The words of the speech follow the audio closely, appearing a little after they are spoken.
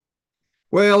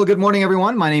Well, good morning,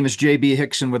 everyone. My name is J.B.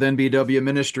 Hixson with NBW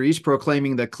Ministries,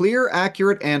 proclaiming the clear,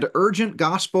 accurate, and urgent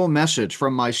gospel message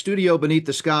from my studio beneath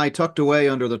the sky, tucked away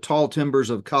under the tall timbers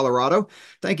of Colorado.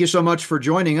 Thank you so much for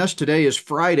joining us. Today is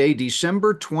Friday,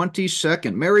 December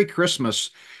 22nd. Merry Christmas,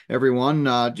 everyone.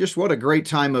 Just what a great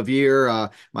time of year.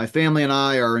 My family and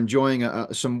I are enjoying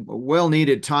some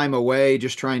well-needed time away,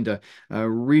 just trying to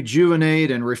rejuvenate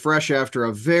and refresh after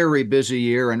a very busy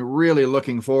year and really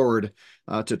looking forward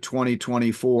to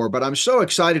 2024. But I'm so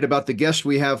excited about the guest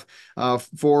we have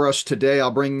for us today. I'll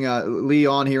bring Lee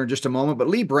on here in just a moment, but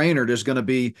Lee Brainard is going to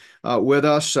be with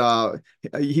us.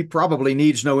 He probably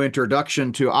needs no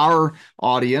introduction to our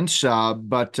audience,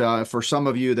 but for some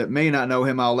of you that may not know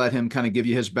him, I'll let him kind of give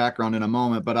you his background in a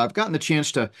moment. But I've gotten the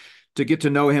chance to get to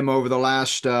know him over the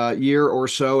last year or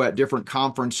so at different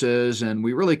conferences. And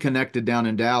we really connected down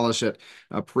in Dallas at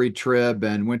a pre-trib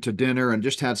and went to dinner and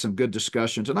just had some good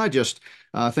discussions. And I just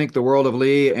think the world of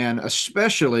Lee, and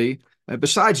especially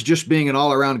besides just being an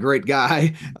all-around great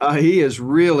guy, he is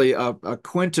really a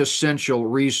quintessential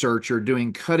researcher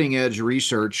doing cutting-edge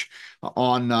research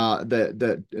on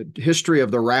the history of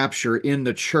the rapture in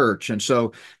the church. And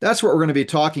so that's what we're going to be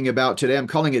talking about today. I'm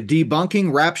calling it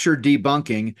Debunking, Rapture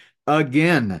Debunking.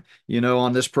 Again,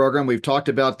 on this program, we've talked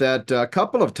about that a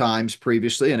couple of times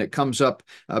previously, and it comes up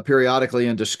periodically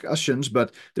in discussions,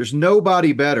 but there's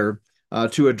nobody better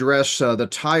to address the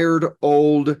tired,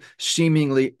 old,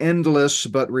 seemingly endless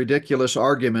but ridiculous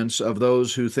arguments of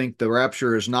those who think the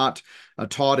rapture is not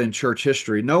taught in church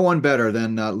history. No one better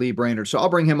than Lee Brainard. So I'll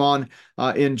bring him on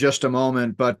in just a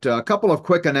moment, but a couple of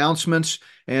quick announcements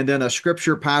and then a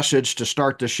scripture passage to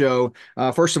start the show.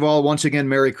 First of all, once again,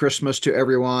 Merry Christmas to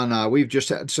everyone. We've just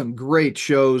had some great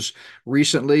shows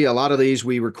recently. A lot of these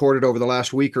we recorded over the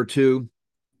last week or two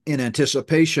in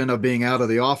anticipation of being out of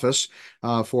the office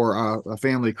for a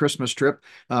family Christmas trip.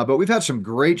 But we've had some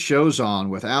great shows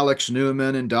on with Alex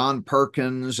Newman and Don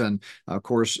Perkins, and of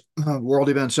course, World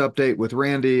Events Update with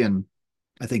Randy, and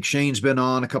I think Shane's been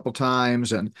on a couple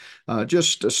times, and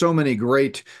just so many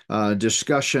great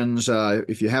discussions.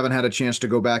 If you haven't had a chance to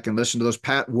go back and listen to those,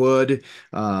 Pat Wood,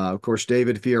 of course,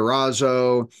 David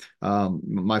Fiorazo,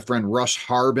 my friend Russ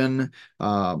Harbin.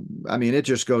 It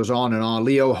just goes on and on.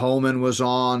 Leo Homan was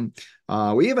on.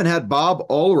 We even had Bob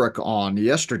Ulrich on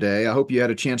yesterday. I hope you had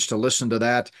a chance to listen to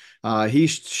that. He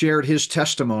shared his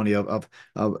testimony of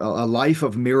a life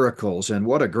of miracles, and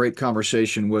what a great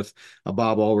conversation with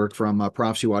Bob Ulrich from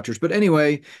Prophecy Watchers. But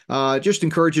anyway, just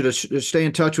encourage you to stay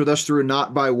in touch with us through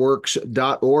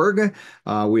notbyworks.org.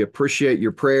 We appreciate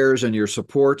your prayers and your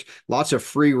support. Lots of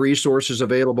free resources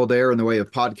available there in the way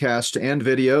of podcasts and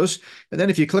videos. And then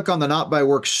if you click on the Not by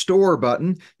Works store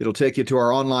button, it'll take you to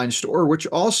our online store, which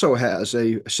also has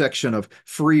a section of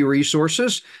free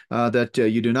resources that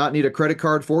you do not need a credit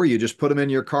card for. You just put them in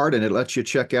your card and it lets you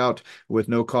check out with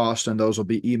no cost, and those will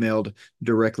be emailed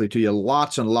directly to you.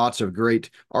 Lots and lots of great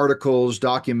articles,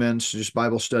 documents, just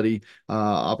Bible study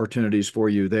opportunities for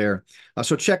you there.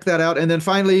 So check that out. And then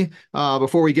finally,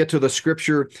 before we get to the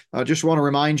scripture, I just want to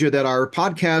remind you that our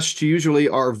podcasts usually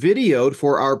are videoed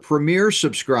for our Premier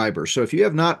subscribers. So if you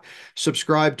have not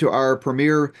subscribed to our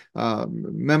Premier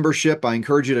membership, I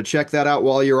encourage you to check that out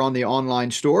while you're on the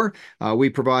online store. We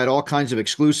provide all kinds of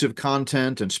exclusive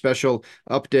content and special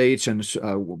updates and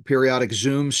periodic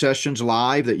Zoom sessions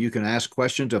live that you can ask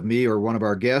questions of me or one of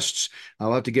our guests.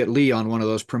 I'll have to get Lee on one of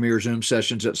those Premier Zoom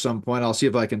sessions at some point. I'll see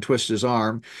if I can twist his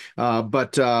arm.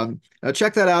 But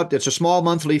check that out. It's a small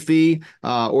monthly fee,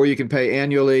 or you can pay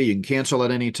annually. You can cancel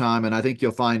at any time, and I think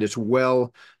you'll find it's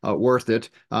well worth it.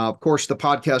 Of course, the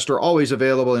podcasts are always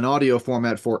available in audio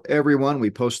format for everyone. We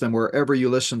post them wherever you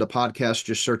listen to podcasts.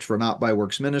 Just search for Not by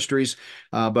Works Ministries.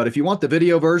 But if you want the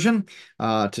video version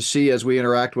to see as we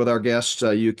interact with our guests,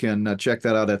 you can check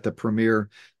that out at the Premier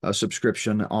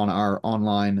subscription on our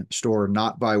online store,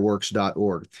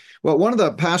 notbyworks.org. Well, one of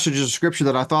the passages of scripture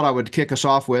that I thought I would kick us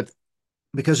off with,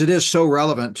 because it is so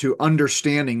relevant to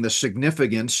understanding the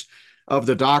significance of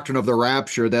the doctrine of the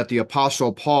rapture that the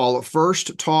Apostle Paul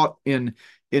first taught in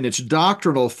its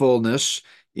doctrinal fullness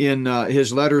in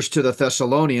his letters to the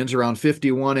Thessalonians around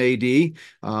 51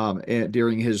 AD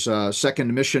during his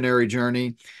second missionary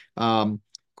journey. Of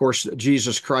course,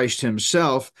 Jesus Christ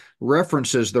himself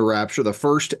references the rapture. The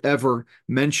first ever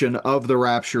mention of the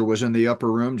rapture was in the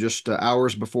upper room just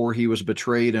hours before he was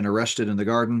betrayed and arrested in the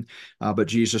garden. But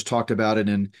Jesus talked about it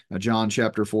in John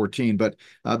chapter 14. But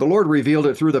the Lord revealed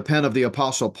it through the pen of the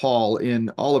Apostle Paul in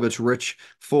all of its rich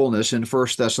fullness in 1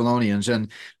 Thessalonians.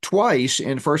 And twice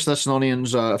in 1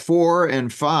 Thessalonians 4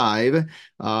 and 5,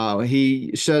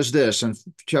 he says this in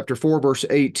chapter 4, verse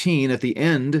 18, at the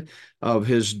end of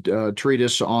his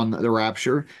treatise on the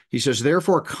rapture. He says,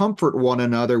 therefore, comfort one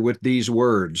another with these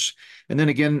words. And then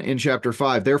again in chapter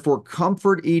 5, therefore,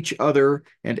 comfort each other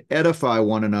and edify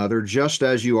one another, just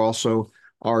as you also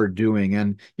are doing.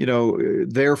 And,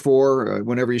 therefore,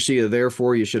 whenever you see a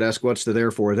therefore, you should ask, what's the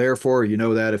therefore? Therefore, you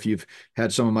know that if you've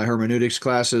had some of my hermeneutics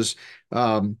classes.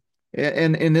 And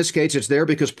in this case, it's there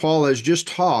because Paul has just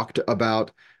talked about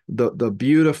the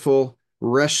beautiful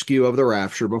rescue of the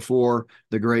rapture before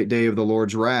the great day of the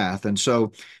Lord's wrath. And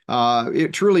so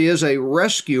it truly is a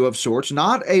rescue of sorts,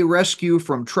 not a rescue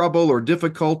from trouble or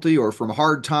difficulty or from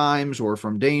hard times or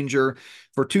from danger.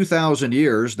 For 2,000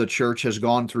 years, the church has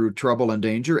gone through trouble and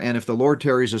danger. And if the Lord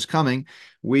tarries his coming,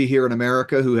 we here in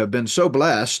America, who have been so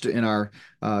blessed in our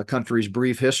country's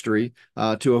brief history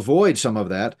to avoid some of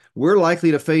that, we're likely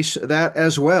to face that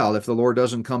as well if the Lord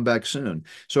doesn't come back soon.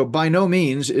 So by no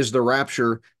means is the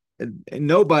rapture,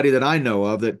 nobody that I know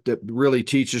of that really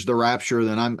teaches the rapture,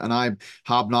 and I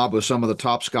hobnob with some of the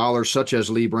top scholars such as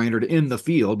Lee Brainard in the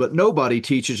field, but nobody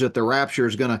teaches that the rapture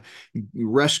is going to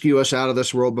rescue us out of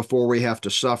this world before we have to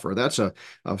suffer. That's a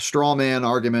straw man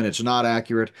argument. It's not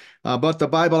accurate. But the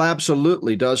Bible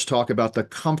absolutely does talk about the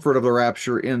comfort of the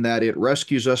rapture in that it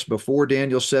rescues us before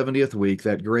Daniel's 70th week,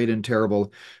 that great and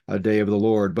terrible day of the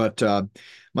Lord. But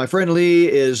my friend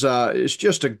Lee is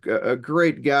just a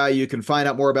great guy. You can find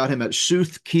out more about him at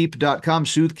soothkeep.com,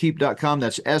 soothkeep.com.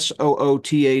 That's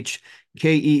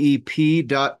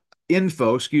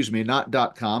SOOTHKEEP.info, not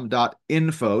 .com,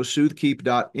 .info,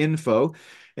 soothkeep.info.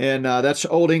 And that's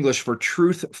Old English for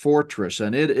Truth Fortress.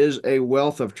 And it is a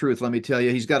wealth of truth, let me tell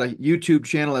you. He's got a YouTube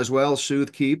channel as well,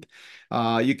 Soothkeep.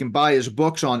 You can buy his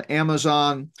books on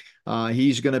Amazon.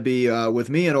 He's going to be with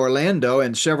me in Orlando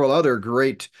and several other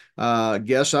great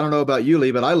guests. I don't know about you,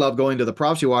 Lee, but I love going to the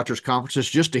Prophecy Watchers conferences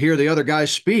just to hear the other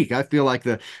guys speak. I feel like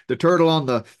the turtle on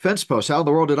the fence post. How in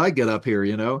the world did I get up here,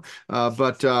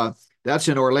 But that's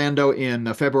in Orlando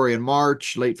in February and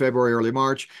March, late February, early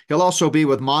March. He'll also be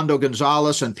with Mondo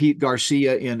Gonzalez and Pete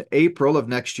Garcia in April of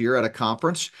next year at a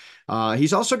conference.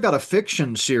 He's also got a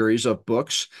fiction series of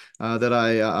books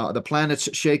the Planets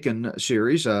Shaken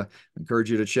series. I encourage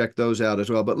you to check those out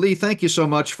as well. But Lee, thank you so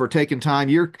much for taking time.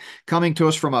 You're coming to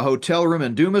us from a hotel room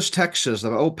in Dumas, Texas, the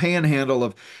old panhandle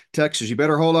of Texas. You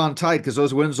better hold on tight because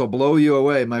those winds will blow you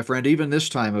away, my friend, even this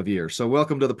time of year. So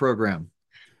welcome to the program.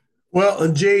 Well,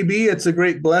 JB, it's a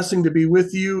great blessing to be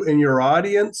with you and your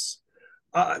audience.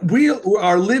 We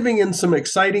are living in some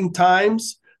exciting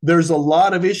times. There's a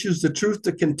lot of issues, the truth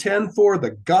to contend for.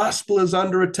 The gospel is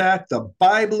under attack. The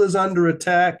Bible is under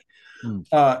attack.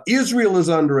 Israel is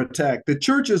under attack. The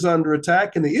church is under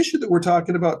attack. And the issue that we're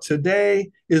talking about today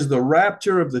is the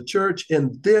rapture of the church.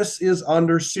 And this is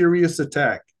under serious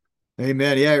attack.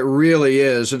 Amen. Yeah, it really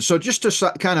is. And so just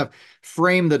to kind of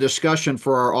frame the discussion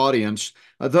for our audience,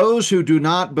 those who do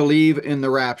not believe in the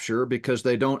rapture because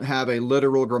they don't have a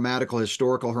literal, grammatical,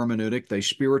 historical hermeneutic, they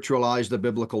spiritualize the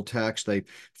biblical text, they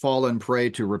fall and prey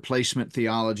to replacement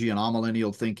theology and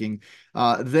amillennial thinking,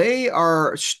 they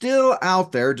are still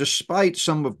out there, despite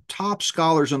some of top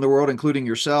scholars in the world, including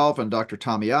yourself and Dr.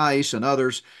 Tommy Ice and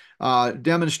others,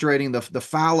 demonstrating the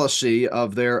fallacy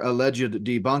of their alleged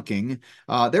debunking.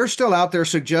 They're still out there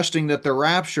suggesting that the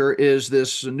rapture is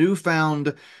this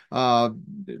newfound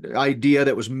idea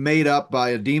that was made up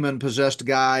by a demon-possessed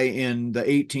guy in the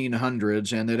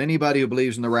 1800s, and that anybody who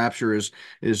believes in the rapture is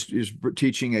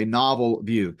teaching a novel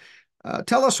view.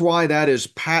 Tell us why that is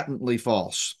patently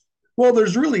false. Well,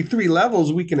 there's really three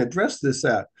levels we can address this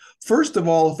at. First of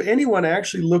all, if anyone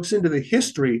actually looks into the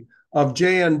history of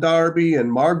J.N. Darby and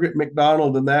Margaret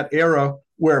MacDonald in that era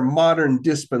where modern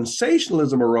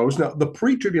dispensationalism arose. Now, the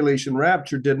pre-tribulation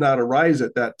rapture did not arise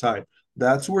at that time.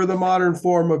 That's where the modern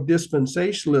form of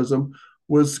dispensationalism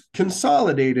was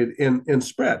consolidated and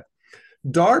spread.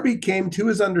 Darby came to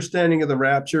his understanding of the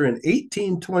rapture in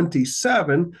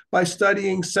 1827 by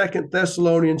studying 2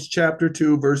 Thessalonians chapter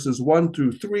 2, verses 1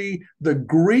 through 3, the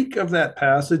Greek of that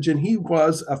passage, and he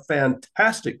was a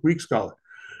fantastic Greek scholar.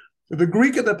 The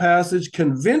Greek of the passage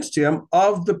convinced him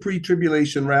of the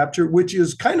pre-tribulation rapture, which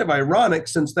is kind of ironic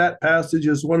since that passage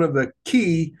is one of the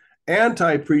key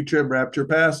anti-pre-trib rapture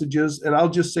passages. And I'll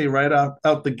just say right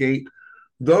out the gate,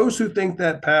 those who think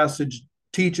that passage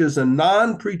teaches a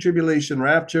non-pre-tribulation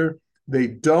rapture, they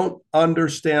don't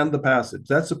understand the passage.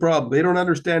 That's the problem. They don't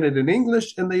understand it in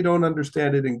English and they don't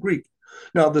understand it in Greek.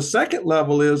 Now, the second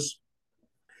level is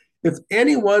if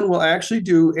anyone will actually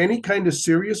do any kind of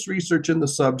serious research in the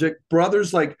subject,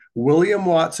 brothers like William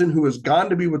Watson, who has gone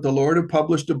to be with the Lord, have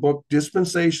published a book,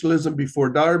 Dispensationalism Before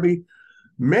Darby,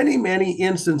 many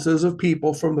instances of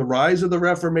people from the rise of the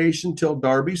Reformation till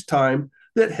Darby's time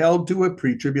that held to a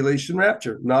pre-tribulation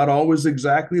rapture. Not always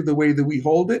exactly the way that we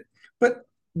hold it, but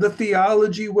the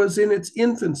theology was in its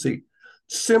infancy,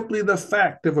 simply the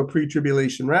fact of a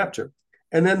pre-tribulation rapture.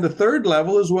 And then the third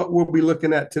level is what we'll be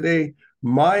looking at today.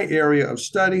 My area of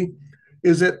study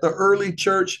is that the early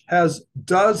church has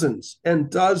dozens and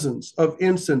dozens of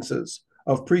instances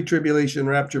of pre-tribulation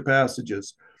rapture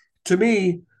passages. To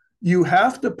me, you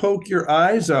have to poke your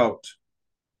eyes out.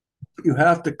 You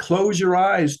have to close your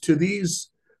eyes to these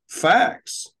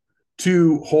facts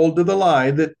to hold to the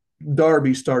lie that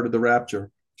Darby started the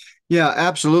rapture. Yeah,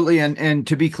 absolutely. And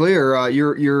to be clear,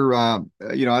 you're I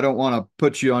don't want to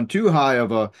put you on too high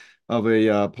of a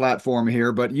platform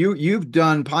here, but you've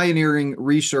done pioneering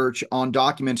research on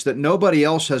documents that nobody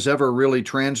else has ever really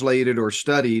translated or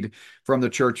studied from the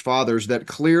church fathers that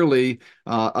clearly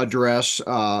address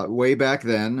way back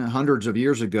then, hundreds of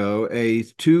years ago, a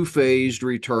two-phased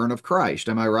return of Christ.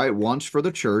 Am I right? Once for the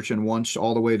church and once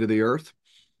all the way to the earth.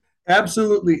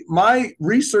 Absolutely. My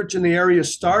research in the area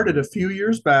started a few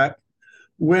years back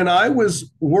when I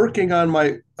was working on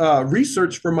my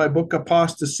research for my book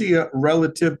Apostasia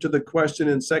relative to the question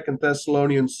in 2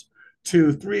 Thessalonians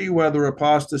 2:3, whether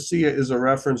apostasia is a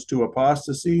reference to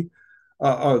apostasy,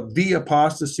 the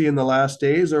apostasy in the last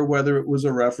days, or whether it was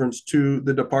a reference to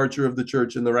the departure of the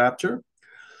church in the rapture.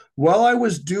 While I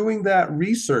was doing that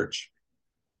research,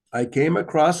 I came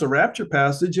across a rapture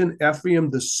passage in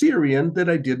Ephraim the Syrian that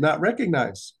I did not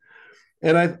recognize.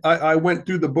 And I went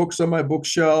through the books on my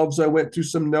bookshelves. I went through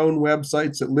some known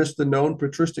websites that list the known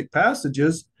patristic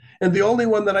passages. And the only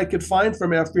one that I could find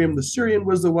from Ephraim the Syrian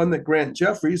was the one that Grant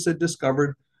Jeffries had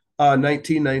discovered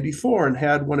 1994 and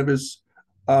had one of his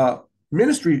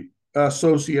ministry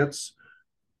associates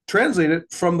translate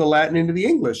it from the Latin into the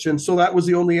English. And so that was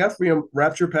the only Ephraim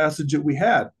rapture passage that we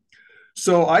had.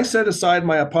 So I set aside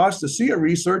my apostasia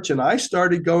research and I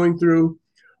started going through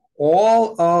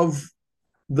all of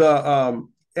the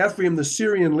Ephraim the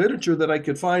Syrian literature that I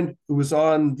could find. It was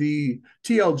on the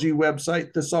TLG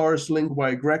website, Thesaurus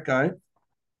Linguae Graecae,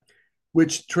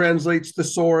 which translates the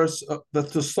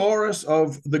thesaurus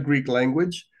of the Greek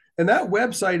language. And that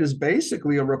website is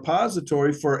basically a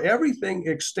repository for everything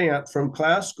extant from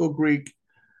classical Greek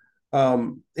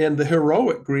and the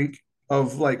heroic Greek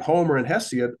of like Homer and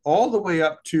Hesiod, all the way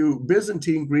up to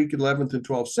Byzantine Greek 11th and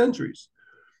 12th centuries.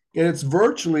 And it's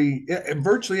virtually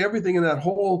everything in that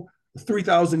whole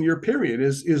 3,000 year period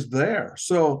is there.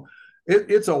 So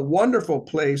it's a wonderful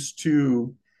place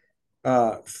to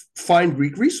find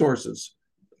Greek resources.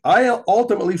 I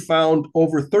ultimately found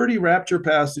over 30 rapture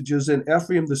passages in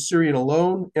Ephraim the Syrian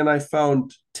alone, and I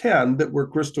found 10 that were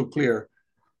crystal clear.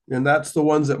 And that's the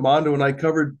ones that Mondo and I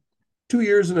covered 2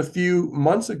 years and a few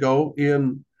months ago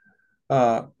in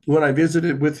when I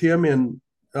visited with him in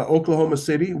Oklahoma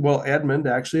City, well, Edmond,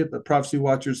 actually, at the Prophecy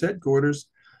Watchers headquarters.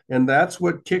 And that's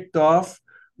what kicked off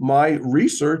my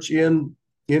research into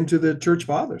the church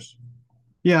fathers.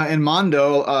 Yeah, and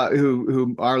Mondo,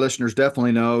 who our listeners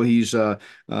definitely know, he's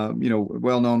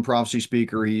well-known prophecy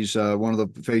speaker. He's one of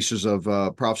the faces of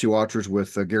Prophecy Watchers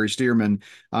with Gary Stearman.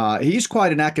 He's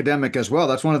quite an academic as well.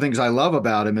 That's one of the things I love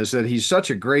about him is that he's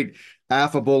such a great,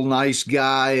 affable, nice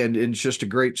guy, and just a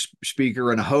great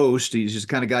speaker and host. He's just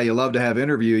the kind of guy you love to have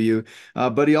interview you.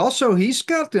 But he's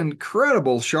got an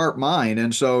incredible sharp mind,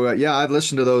 and so yeah, I've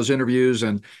listened to those interviews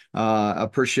and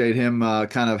appreciate him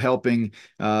kind of helping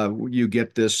you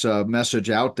get this message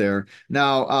out there.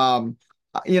 Now,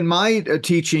 in my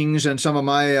teachings and some of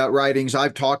my writings,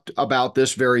 I've talked about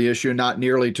this very issue, not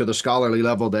nearly to the scholarly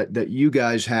level that you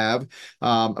guys have.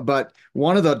 But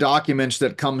one of the documents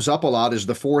that comes up a lot is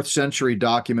the 4th century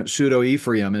document,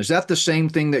 Pseudo-Ephraim. Is that the same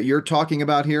thing that you're talking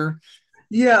about here?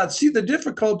 Yeah, see, the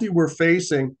difficulty we're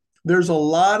facing, there's a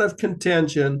lot of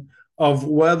contention of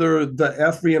whether the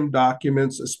Ephraim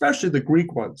documents, especially the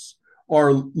Greek ones,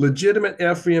 are legitimate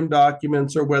Ephraim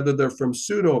documents or whether they're from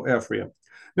pseudo-Ephraim.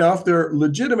 Now, if they're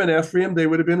legitimate Ephraim, they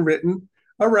would have been written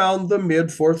around the mid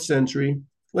 4th century,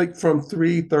 like from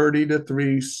 330 to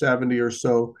 370 or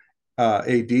so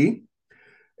AD.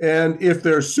 And if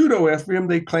they're pseudo-Ephraim,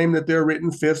 they claim that they're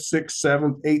written 5th, 6th,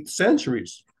 7th, 8th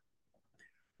centuries.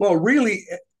 Well, really,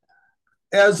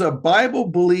 as a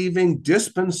Bible-believing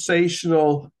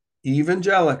dispensational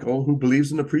evangelical who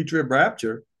believes in the pre-trib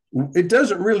rapture, it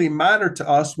doesn't really matter to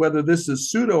us whether this is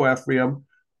pseudo Ephraim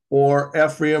or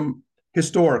Ephraim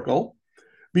historical,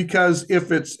 because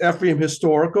if it's Ephraim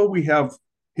historical, we have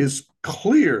his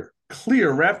clear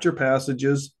rapture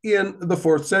passages in the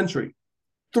 4th century,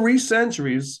 3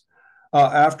 centuries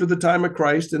after the time of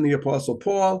Christ and the Apostle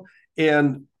Paul,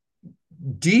 and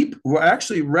deep, we're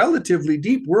actually relatively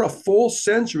deep. We're a full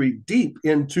century deep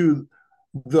into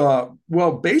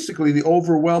basically the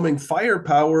overwhelming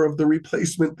firepower of the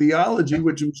replacement theology,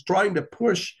 which was trying to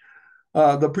push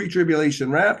the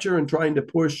pre-tribulation rapture and trying to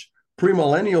push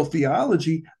premillennial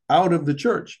theology out of the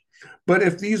church. But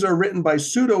if these are written by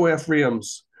pseudo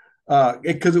Ephraims,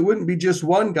 because it wouldn't be just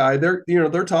one guy, they're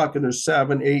talking there's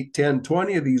 7, 8, 10,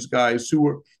 20 of these guys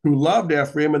who loved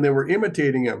Ephraim and they were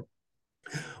imitating him.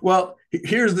 Well,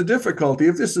 here's the difficulty.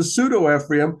 If this is pseudo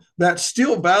Ephraim, that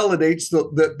still validates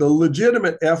that the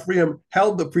legitimate Ephraim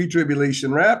held the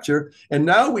pre-tribulation rapture. And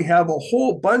now we have a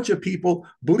whole bunch of people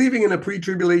believing in a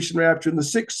pre-tribulation rapture in the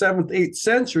 6th, 7th, 8th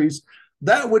centuries.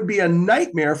 That would be a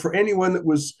nightmare for anyone that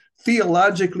was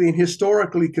theologically and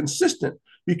historically consistent.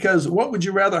 Because what would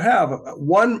you rather have?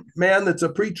 One man that's a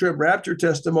pre-trib rapture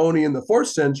testimony in the 4th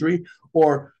century,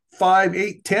 or 5,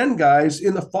 8, 10 guys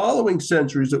in the following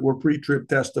centuries that were pre-trib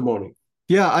testimony?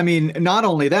 Yeah, I mean, not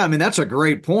only that, I mean, that's a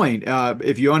great point.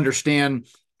 If you understand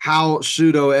how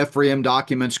pseudo Ephraim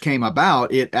documents came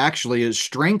about, it actually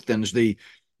strengthens the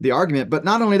argument. But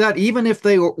not only that, even if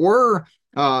they were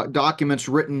documents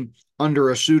written under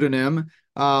a pseudonym,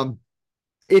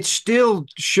 it still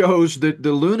shows the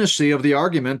lunacy of the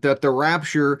argument that the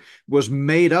rapture was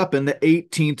made up in the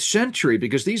 18th century,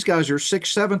 because these guys are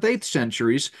 6th, 7th, 8th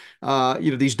centuries.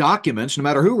 These documents, no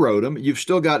matter who wrote them, you've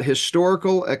still got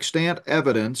historical extant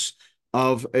evidence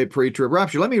of a pre-trib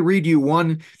rapture. Let me read you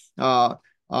one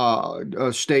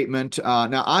statement.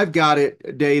 Now, I've got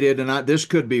it dated, and this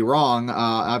could be wrong.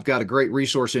 I've got a great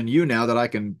resource in you now that I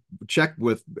can check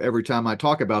with every time I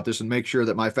talk about this and make sure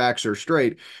that my facts are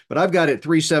straight. But I've got it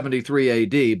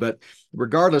 373 AD. But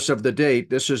regardless of the date,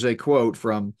 this is a quote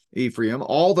from Ephraim.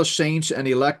 All the saints and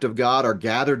elect of God are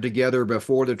gathered together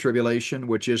before the tribulation,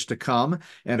 which is to come,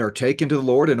 and are taken to the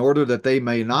Lord, in order that they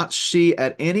may not see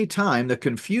at any time the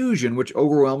confusion which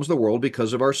overwhelms the world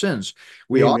because of our sins.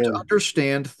 We ought to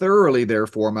understand thoroughly,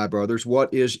 therefore, my brothers,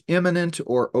 what is imminent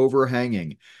or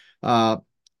overhanging.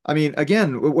 I mean,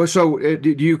 again, so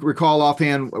do you recall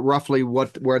offhand roughly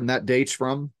where that date's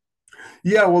from?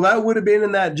 Yeah, well, that would have been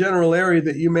in that general area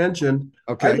that you mentioned.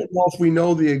 Okay. I don't know if we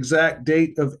know the exact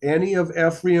date of any of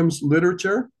Ephraim's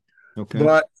literature, Okay.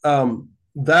 but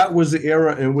that was the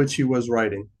era in which he was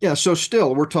writing. Yeah, so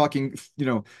still, we're talking,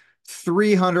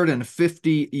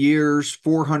 350 years,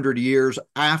 400 years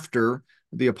after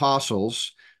the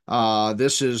apostles.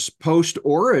 This is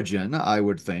post-Origin, I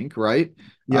would think, right?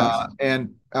 Yes.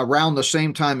 And around the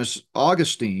same time as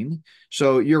Augustine.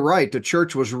 So you're right, the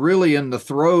church was really in the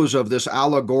throes of this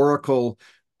allegorical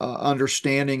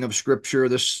understanding of Scripture,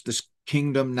 this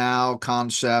kingdom now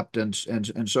concept,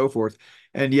 and so forth.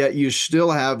 And yet you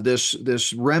still have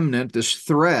this remnant, this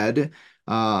thread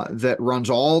that runs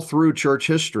all through church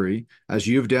history, as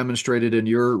you've demonstrated in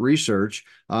your research,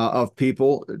 of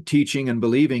people teaching and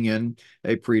believing in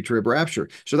a pre-trib rapture.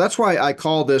 So that's why I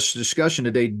call this discussion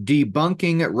today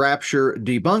Debunking Rapture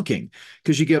Debunking,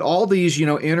 because you get all these,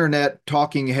 internet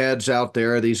talking heads out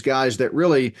there, these guys that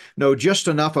really know just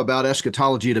enough about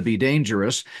eschatology to be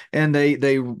dangerous, and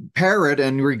they parrot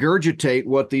and regurgitate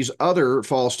what these other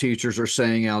false teachers are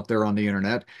saying out there on the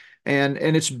internet. And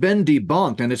it's been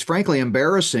debunked, and it's frankly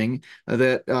embarrassing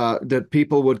that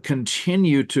people would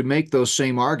continue to make those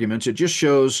same arguments. It just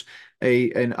shows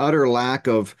an utter lack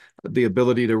of the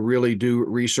ability to really do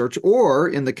research, or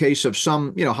in the case of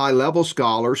some high-level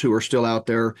scholars who are still out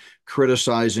there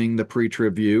criticizing the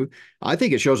pre-trib view, I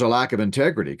think it shows a lack of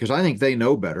integrity, because I think they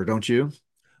know better, don't you?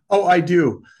 Oh, I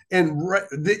do. And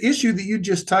the issue that you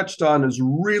just touched on is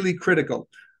really critical.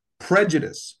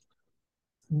 Prejudice.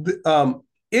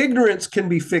 Ignorance can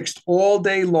be fixed all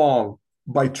day long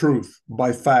by truth,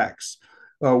 by facts.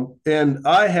 And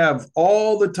I have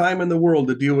all the time in the world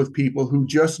to deal with people who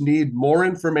just need more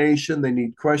information. They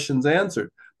need questions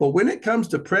answered. But when it comes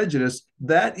to prejudice,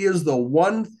 that is the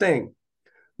one thing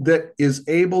that is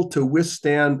able to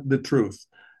withstand the truth.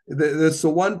 That's the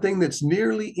one thing that's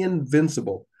nearly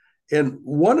invincible. And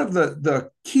one of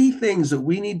the key things that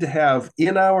we need to have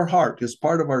in our heart as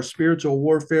part of our spiritual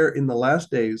warfare in the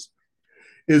last days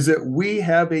is that we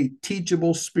have a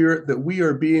teachable spirit, that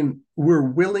we're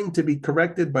willing to be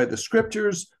corrected by the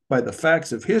scriptures, by the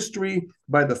facts of history,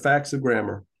 by the facts of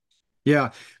grammar.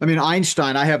 Yeah. I mean,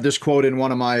 Einstein, I have this quote in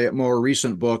one of my more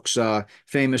recent books,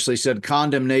 famously said,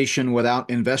 condemnation without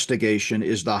investigation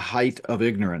is the height of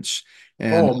ignorance.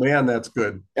 And Oh man, that's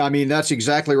good. I mean, that's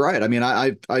exactly right. I mean,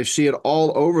 I see it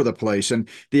all over the place. And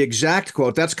the exact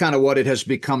quote, that's kind of what it has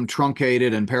become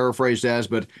truncated and paraphrased as,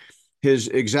 but his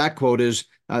exact quote is,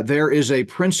 there is a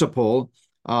principle,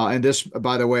 and this,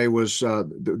 by the way, was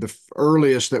the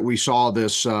earliest that we saw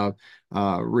this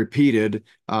repeated,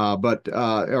 but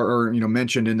or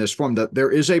mentioned in this form, that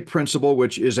there is a principle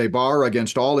which is a bar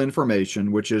against all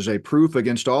information, which is a proof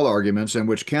against all arguments, and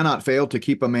which cannot fail to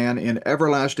keep a man in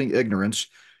everlasting ignorance.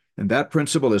 And that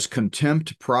principle is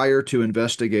contempt prior to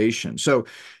investigation. So,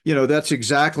 that's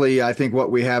exactly, I think,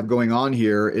 what we have going on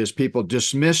here is people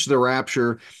dismiss the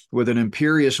rapture with an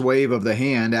imperious wave of the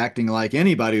hand, acting like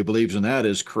anybody who believes in that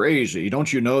is crazy.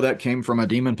 Don't you know that came from a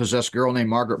demon-possessed girl named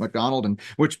Margaret MacDonald? And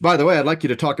which, by the way, I'd like you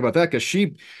to talk about that because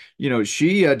she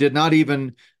did not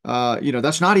even,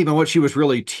 that's not even what she was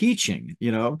really teaching,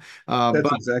 uh, That's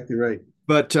but exactly right.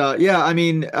 yeah, I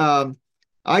mean,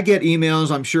 I get emails,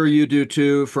 I'm sure you do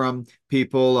too, from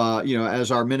people,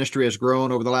 as our ministry has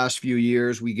grown over the last few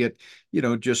years, we get,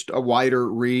 just a wider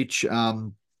reach.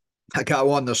 I got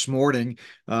one this morning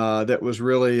that was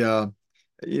really,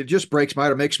 it just breaks my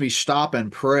heart. It makes me stop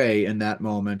and pray in that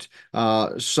moment.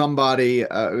 Somebody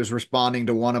was responding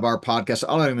to one of our podcasts.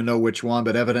 I don't even know which one,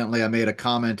 but evidently I made a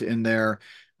comment in there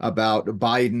about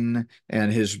Biden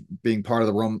and his being part of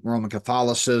the Roman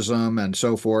Catholicism and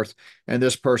so forth. And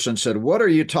this person said, "What are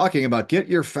you talking about? Get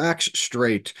your facts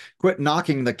straight. Quit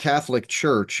knocking the Catholic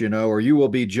Church, or you will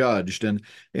be judged." And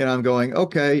I'm going,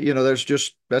 okay, that's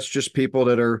just people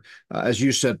that are, as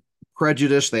you said,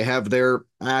 prejudiced. They have their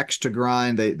axe to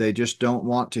grind. They just don't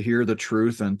want to hear the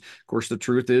truth. And of course, the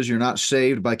truth is you're not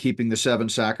saved by keeping the seven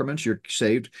sacraments. You're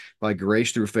saved by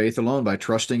grace through faith alone, by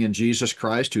trusting in Jesus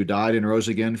Christ, who died and rose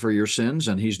again for your sins.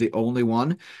 And he's the only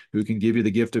one who can give you the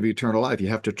gift of eternal life. You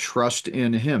have to trust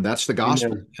in him. That's the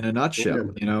gospel Amen. in a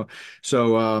nutshell, Amen.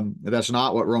 So that's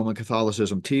not what Roman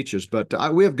Catholicism teaches. But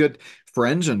we have good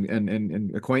friends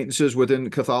and acquaintances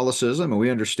within Catholicism, and we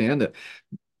understand that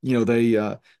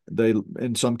they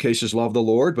in some cases love the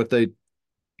Lord, but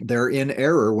they're in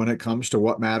error when it comes to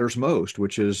what matters most,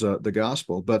 which is the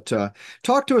gospel. But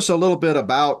talk to us a little bit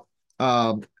about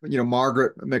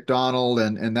Margaret MacDonald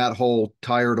and that whole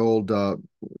tired old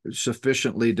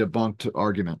sufficiently debunked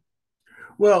argument.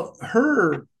 Well,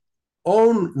 her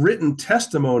own written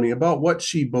testimony about what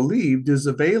she believed is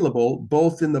available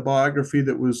both in the biography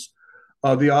that was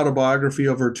the autobiography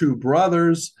of her two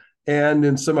brothers and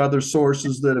in some other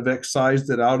sources that have excised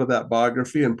it out of that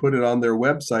biography and put it on their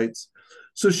websites.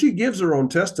 So she gives her own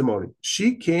testimony.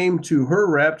 She came to her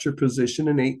rapture position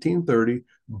in 1830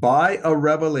 by a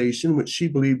revelation which she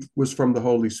believed was from the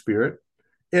Holy Spirit.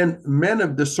 And men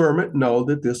of discernment know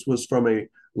that this was from a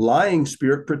lying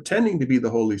spirit pretending to be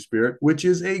the Holy Spirit, which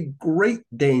is a great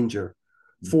danger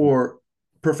for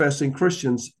professing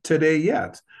Christians today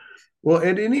yet. Well,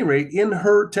 at any rate, in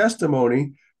her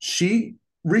testimony, she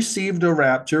received a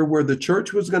rapture where the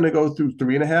church was going to go through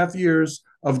 3.5 years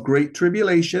of great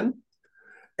tribulation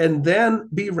and then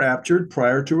be raptured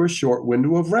prior to a short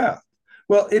window of wrath.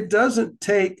 Well, it doesn't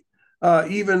take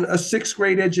even a sixth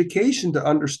grade education to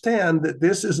understand that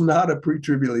this is not a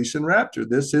pre-tribulation rapture.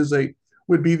 This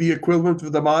would be the equivalent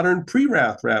of the modern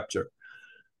pre-wrath rapture.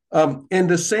 And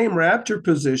the same rapture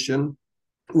position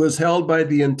was held by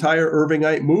the entire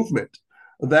Irvingite movement.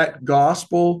 That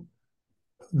gospel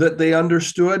that they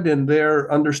understood and their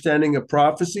understanding of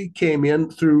prophecy came in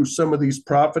through some of these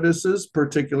prophetesses,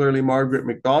 particularly Margaret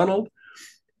MacDonald,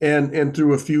 and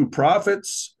through a few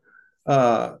prophets.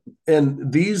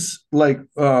 And these, like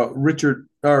Richard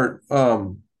or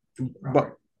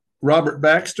Robert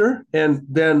Baxter, and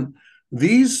then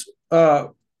these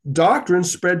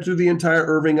doctrines spread through the entire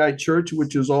Irvingite Church,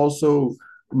 which is also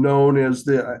known as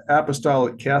the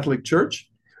Apostolic Catholic Church.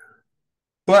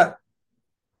 But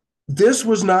this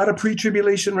was not a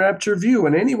pre-tribulation rapture view,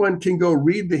 and anyone can go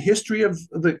read the history of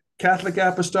the Catholic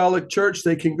Apostolic Church.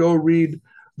 They can go read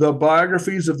the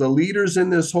biographies of the leaders in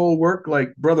this whole work,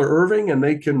 like Brother Irving, and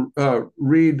they can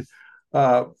read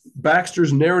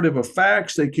Baxter's narrative of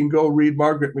facts. They can go read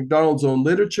Margaret MacDonald's own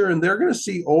literature, and they're going to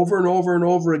see over and over and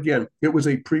over again it was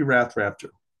a pre-wrath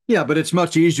rapture. Yeah, but it's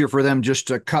much easier for them just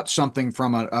to cut something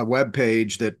from a web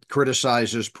page that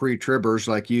criticizes pre-tribbers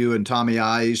like you and Tommy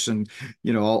Ice and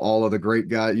all of the great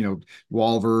guys,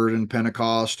 Walvard and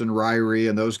Pentecost and Ryrie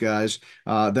and those guys,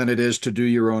 than it is to do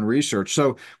your own research.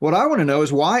 So what I want to know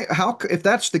is why, how, if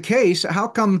that's the case, how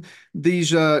come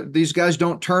these guys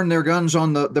don't turn their guns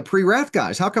on the pre-wrath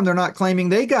guys? How come they're not claiming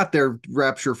they got their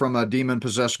rapture from a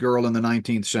demon-possessed girl in the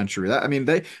 19th century? I mean,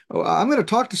 I'm going to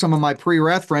talk to some of my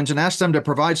pre-wrath friends and ask them to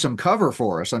provide some cover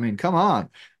for us. I mean, come on.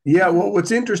 Yeah, well,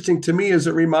 what's interesting to me is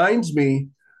it reminds me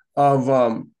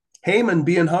of Haman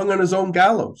being hung on his own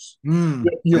gallows. You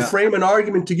Yeah. frame an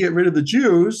argument to get rid of the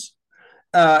Jews,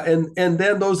 and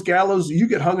then those gallows, you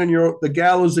get hung on the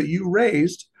gallows that you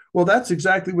raised. Well, that's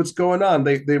exactly what's going on.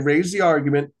 They raise the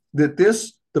argument that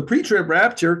the pre-trib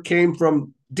rapture came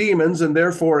from demons and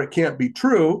therefore it can't be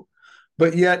true,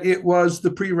 but yet it was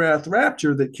the pre-wrath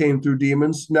rapture that came through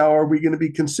demons. Now, are we going to be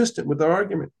consistent with our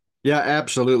argument? Yeah,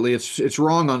 absolutely. It's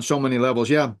wrong on so many levels.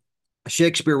 Yeah.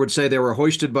 Shakespeare would say they were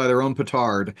hoisted by their own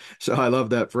petard. So I love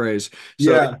that phrase.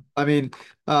 So, Yeah, I mean,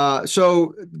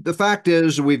 so the fact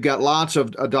is, we've got lots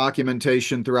of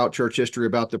documentation throughout church history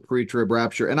about the pre-trib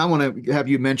rapture. And I want to have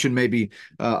you mention maybe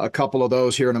a couple of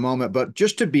those here in a moment. But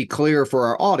just to be clear for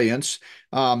our audience,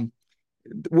 um,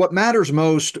 what matters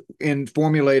most in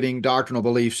formulating doctrinal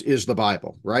beliefs is the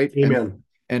Bible, right? amen.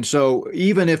 And so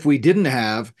even if we didn't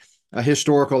have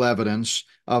historical evidence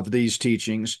of these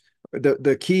teachings,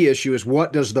 the key issue is,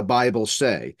 what does the Bible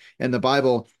say? And the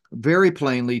Bible very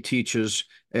plainly teaches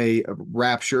a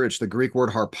rapture. It's the Greek word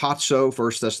harpazo,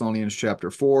 1 Thessalonians chapter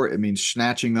 4. It means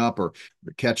snatching up or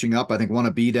catching up. I think one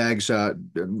of BDAG's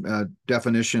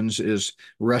definitions is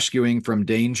rescuing from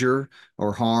danger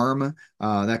or harm,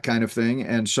 that kind of thing.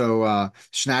 And so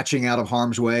snatching out of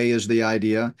harm's way is the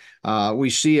idea. We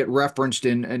see it referenced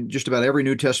in just about every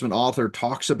New Testament author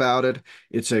talks about it.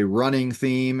 It's a running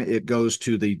theme. It goes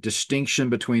to the distinction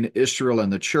between Israel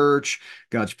and the church.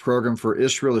 God's program for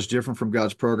Israel is different from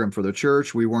God's program for the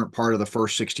church. We weren't part of the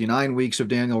first 69 weeks of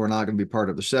Daniel. We're not going to be part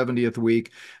of the 70th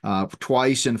week.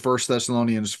 Twice in 1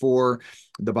 Thessalonians 4,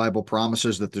 the Bible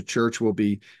promises that the church will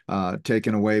be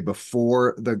taken away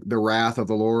before the wrath of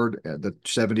the Lord. The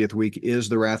 70th week is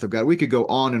the wrath of God. We could go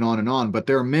on and on and on, but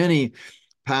there are many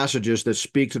passages that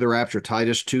speak to the rapture.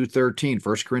 Titus 2:13,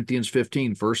 1 Corinthians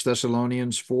 15, 1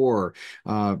 Thessalonians 4,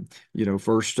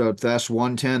 First Thess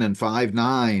 1:10 and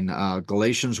 5:9,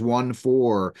 Galatians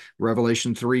 1:4,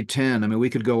 Revelation 3:10. I mean, we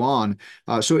could go on.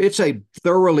 So it's a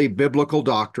thoroughly biblical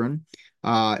doctrine.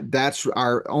 That's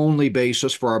our only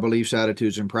basis for our beliefs,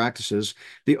 attitudes, and practices.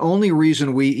 The only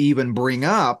reason we even bring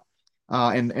up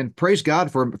and praise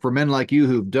God for men like you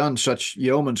who've done such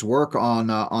yeoman's work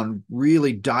on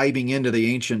really diving into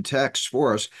the ancient texts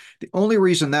for us. The only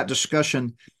reason that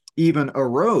discussion even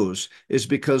arose is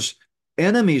because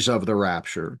enemies of the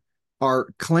rapture are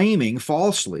claiming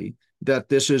falsely that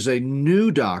this is a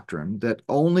new doctrine that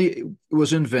only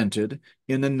was invented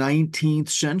in the 19th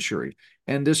century.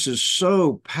 And this is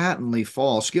so patently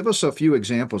false. Give us a few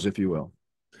examples, if you will.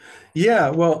 Yeah,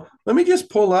 well, let me just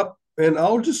pull up and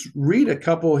I'll just read a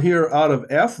couple here out of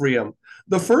Ephraim.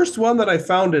 The first one that I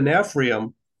found in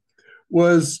Ephraim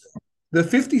was the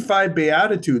 55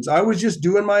 Beatitudes. I was just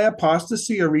doing my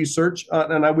apostasia research,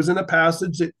 and I was in a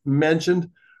passage that mentioned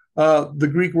the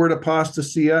Greek word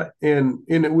apostasia, and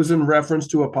it was in reference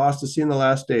to apostasy in the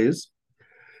last days.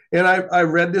 And I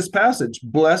read this passage: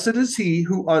 Blessed is he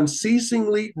who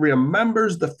unceasingly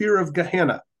remembers the fear of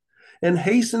Gehenna and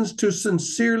hastens to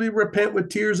sincerely repent with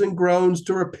tears and groans,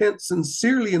 to repent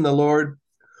sincerely in the Lord,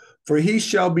 for he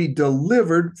shall be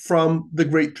delivered from the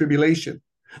great tribulation.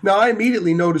 Now, I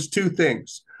immediately noticed two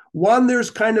things. One,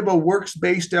 there's kind of a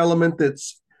works-based element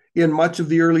that's in much of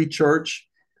the early church.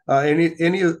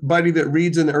 Anybody that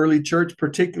reads in the early church,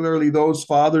 particularly those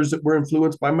fathers that were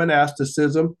influenced by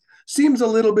monasticism, seems a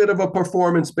little bit of a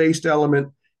performance-based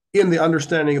element in the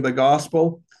understanding of the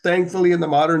gospel. Thankfully, in the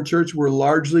modern church, we're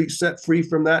largely set free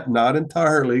from that, not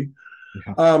entirely.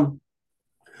 Yeah.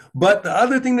 But the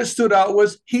other thing that stood out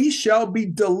was he shall be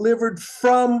delivered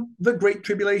from the great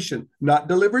tribulation, not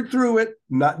delivered through it,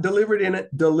 not delivered in it,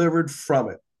 delivered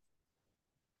from it.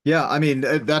 Yeah, I mean,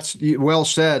 that's well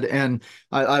said, and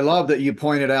I love that you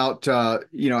pointed out, how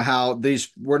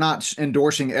we're not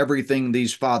endorsing everything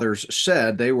these fathers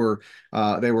said. They were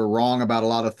wrong about a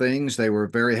lot of things. They were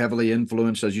very heavily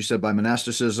influenced, as you said, by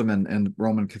monasticism and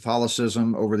Roman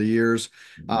Catholicism over the years.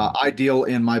 I deal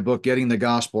in my book, Getting the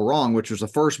Gospel Wrong, which was the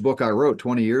first book I wrote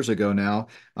 20 years ago now,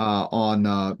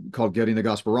 on called Getting the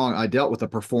Gospel Wrong. I dealt with the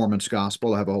performance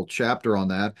gospel. I have a whole chapter on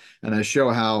that, and I show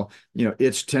how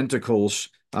its tentacles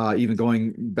even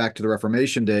going back to the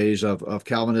Reformation days of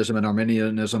Calvinism and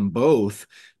Arminianism, both,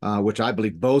 which I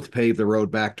believe both paved the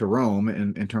road back to Rome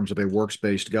in terms of a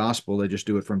works-based gospel. They just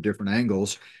do it from different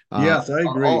angles. Yes, I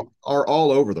agree. Are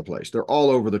all over the place. They're all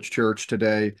over the church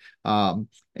today, and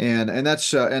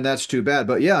that's too bad.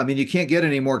 But yeah, I mean, you can't get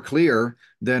any more clear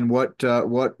than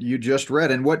what you just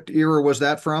read. And what era was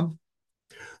that from?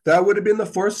 That would have been the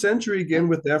fourth century again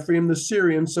with Ephraim the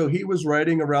Syrian. So he was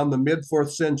writing around the mid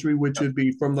fourth century, which would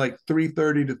be from like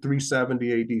 330 to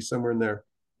 370 AD, somewhere in there.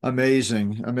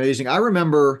 Amazing, amazing. I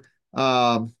remember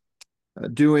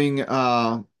doing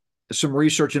some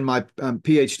research in my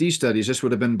PhD studies. This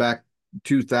would have been back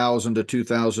 2000 to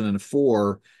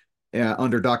 2004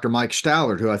 under Dr. Mike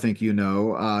Stallard, who I think you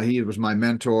know. He was my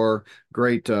mentor,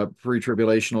 great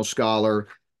pre-tribulational scholar.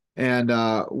 And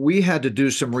we had to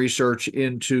do some research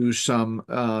into some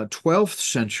 12th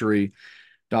century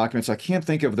documents. I can't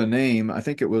think of the name. I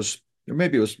think it was, or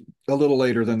maybe it was a little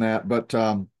later than that, but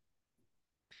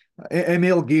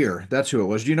Emil Gear, that's who it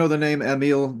was. Do you know the name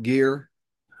Emil Gear?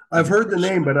 I've heard the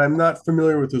name, but I'm not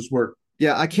familiar with his work.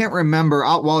 Yeah, I can't remember.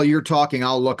 While you're talking,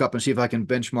 I'll look up and see if I can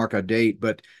benchmark a date.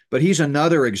 But he's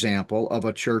another example of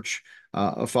a church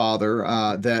father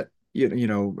that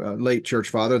late church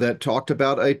father that talked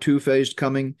about a two-phased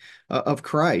coming of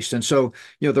Christ. And so,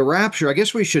 the rapture, I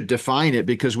guess we should define it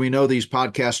because we know these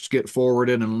podcasts get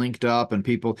forwarded and linked up and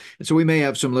people, and so we may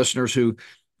have some listeners who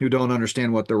don't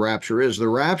understand what the rapture is. The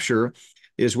rapture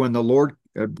is when the Lord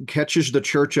catches the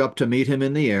church up to meet him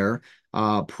in the air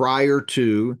prior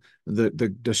to the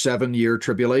 7-year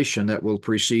tribulation that will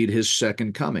precede his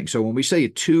second coming. So when we say a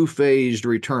two-phased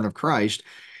return of Christ,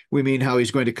 we mean how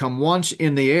he's going to come once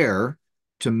in the air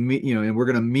to meet, and we're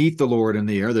going to meet the Lord in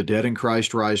the air. The dead in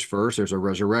Christ rise first. There's a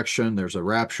resurrection, there's a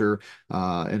rapture,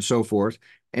 and so forth.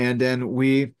 And then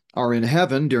we are in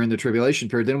heaven during the tribulation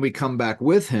period. Then we come back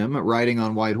with him riding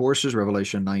on white horses,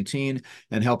 Revelation 19,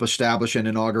 and help establish and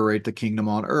inaugurate the kingdom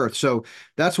on earth. So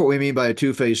that's what we mean by a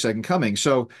two-phase second coming.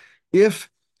 So if,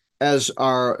 as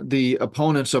are the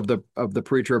opponents of the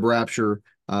pre-trib rapture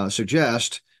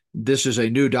suggest, this is a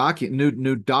new doctrine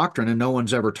and no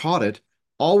one's ever taught it,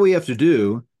 all we have to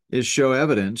do is show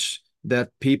evidence that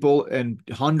people and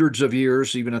hundreds of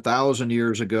years, even 1,000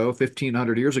 years ago,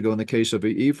 1,500 years ago in the case of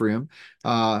Ephraim,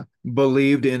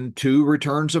 believed in two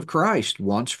returns of Christ,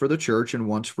 once for the church and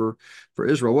once for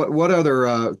Israel. What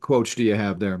other quotes do you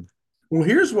have there? Well,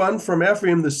 here's one from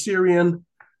Ephraim the Syrian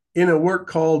in a work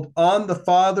called On the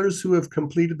Fathers Who Have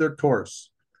Completed Their Course.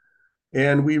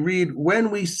 And we read,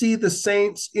 when we see the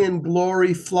saints in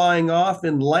glory flying off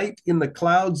in light in the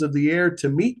clouds of the air to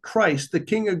meet Christ, the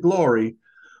King of glory,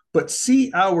 but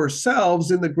see ourselves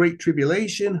in the great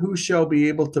tribulation, who shall be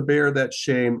able to bear that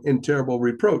shame and terrible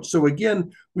reproach? So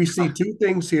again, we see two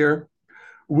things here.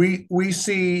 We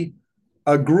see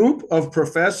a group of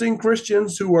professing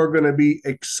Christians who are going to be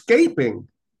escaping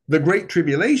the great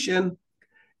tribulation,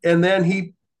 and then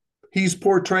he's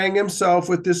portraying himself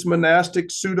with this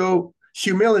monastic pseudo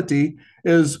humility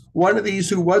as one of these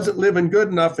who wasn't living good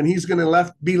enough, and he's going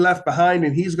to be left behind,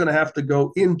 and he's going to have to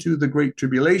go into the great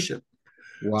tribulation.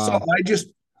 So Wow.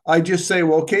 I just say,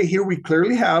 well, okay, here we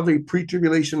clearly have a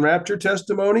pre-tribulation rapture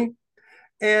testimony,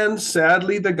 and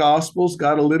sadly, the Gospels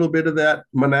got a little bit of that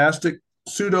monastic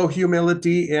pseudo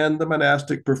humility and the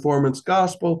monastic performance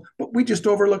gospel, but we just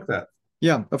overlook that.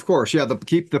 Yeah, of course. Yeah,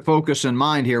 keep the focus in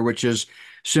mind here, which is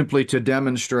simply to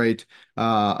demonstrate,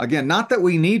 again, not that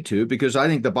we need to, because I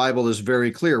think the Bible is very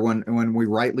clear when we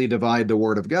rightly divide the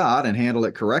Word of God and handle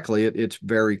it correctly, it's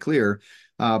very clear.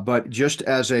 But just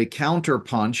as a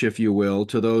counterpunch, if you will,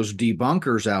 to those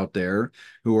debunkers out there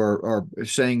who are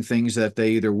saying things that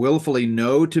they either willfully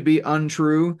know to be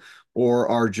untrue or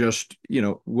are just,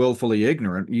 willfully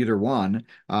ignorant, either one.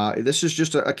 This is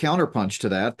just a counterpunch to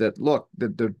that look,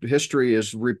 the history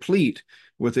is replete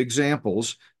with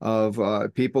examples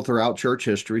of people throughout church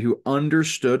history who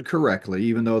understood correctly,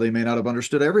 even though they may not have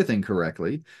understood everything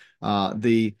correctly,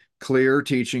 the clear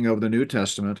teaching of the New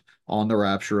Testament on the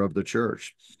rapture of the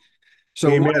church. So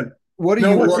Amen. what do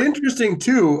Now, you what's interesting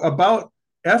too about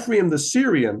Ephraim the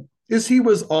Syrian is he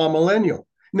was amillennial.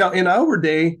 Now, in our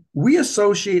day, we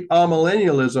associate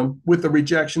amillennialism with the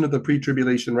rejection of the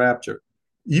pre-tribulation rapture.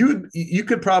 You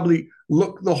could probably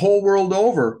look the whole world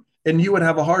over, and you would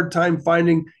have a hard time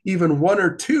finding even one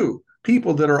or two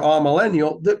people that are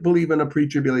amillennial that believe in a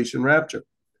pre-tribulation rapture.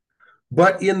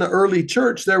 But in the early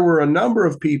church, there were a number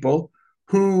of people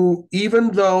who,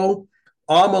 even though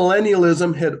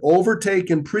amillennialism had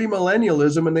overtaken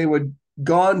premillennialism and they would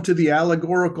gone to the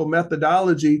allegorical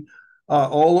methodology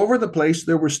all over the place,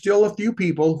 there were still a few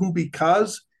people who,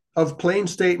 because of plain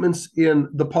statements in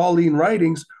the Pauline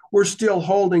writings, we're still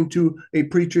holding to a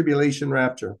pre-tribulation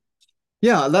rapture.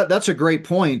 Yeah, that's a great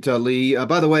point, Lee.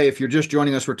 By the way, if you're just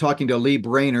joining us, we're talking to Lee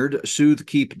Brainard.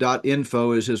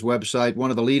 Soothkeep.info is his website,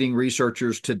 one of the leading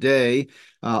researchers today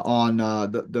on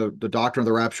the doctrine of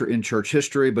the rapture in church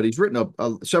history, but he's written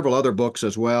several other books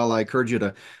as well. I encourage you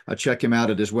to check him out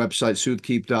at his website,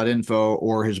 soothkeep.info,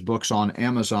 or his books on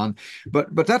Amazon.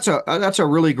 But that's a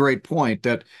really great point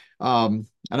that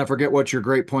and I forget what your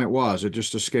great point was. It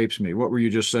just escapes me. What were you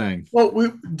just saying? Well,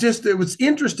 it was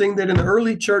interesting that in the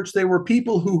early church, there were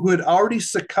people who had already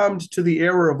succumbed to the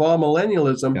error of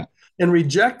amillennialism Yeah. and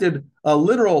rejected a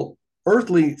literal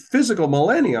earthly physical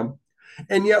millennium.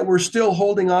 And yet we're still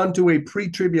holding on to a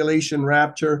pre-tribulation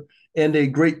rapture and a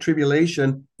great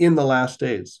tribulation in the last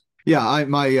days. Yeah,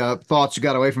 my thoughts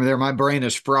got away from there. My brain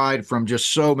is fried from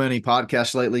just so many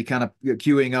podcasts lately, kind of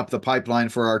queuing up the pipeline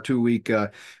for our 2-week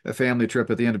family trip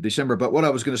at the end of December. But what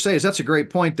I was going to say is that's a great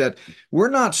point that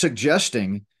we're not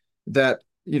suggesting that,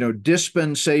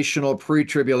 dispensational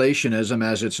pre-tribulationism,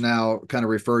 as it's now kind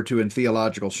of referred to in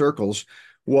theological circles,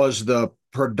 was the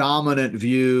predominant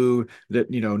view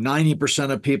that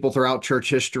 90% of people throughout church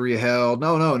history held.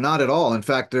 No, not at all. In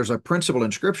fact, there's a principle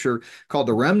in Scripture called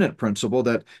the remnant principle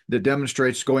that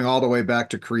demonstrates, going all the way back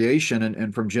to creation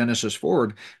and from Genesis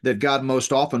forward, that God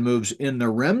most often moves in the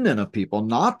remnant of people,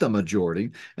 not the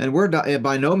majority. And we're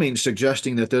by no means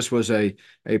suggesting that this was a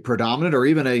predominant or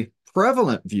even a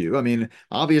prevalent view. I mean,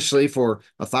 obviously, for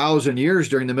 1,000 years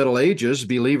during the Middle Ages,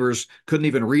 believers couldn't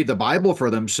even read the Bible for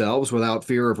themselves without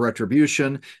fear of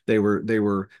retribution. They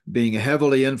were being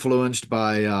heavily influenced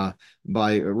by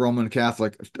Roman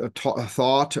Catholic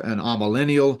thought and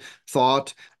amillennial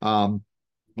thought.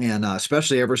 And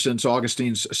especially ever since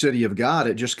Augustine's City of God,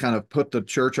 it just kind of put the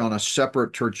church on a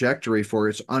separate trajectory for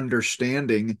its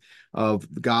understanding of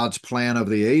God's plan of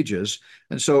the ages.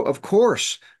 And so, of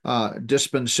course,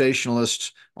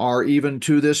 dispensationalists are, even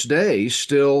to this day,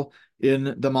 still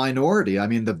in the minority. I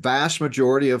mean, the vast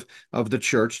majority of the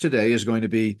church today is going to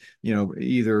be,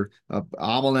 either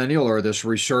amillennial or this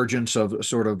resurgence of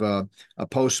sort of a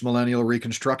post-millennial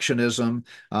reconstructionism.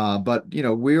 But,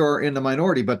 we are in the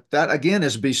minority. But that, again,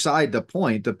 is beside the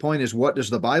point. The point is, what does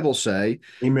the Bible say?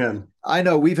 Amen. I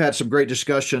know we've had some great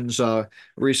discussions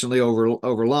recently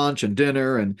over lunch and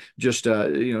dinner, and just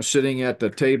sitting at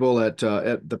the table at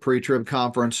the pre-trib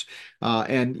conference,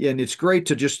 and it's great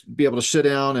to just be able to sit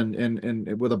down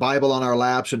and with a Bible on our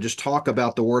laps and just talk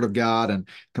about the Word of God and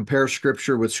compare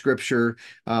Scripture with Scripture,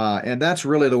 and that's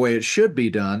really the way it should be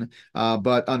done.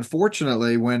 But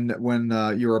unfortunately, when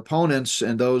your opponents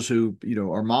and those who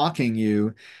are mocking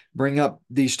you bring up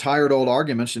these tired old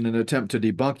arguments in an attempt to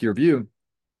debunk your view,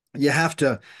 you have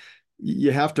to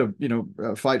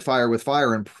fight fire with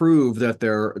fire and prove that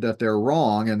they're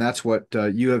wrong, and that's what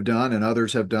you have done and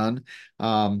others have done.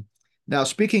 Now,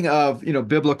 speaking of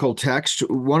biblical text,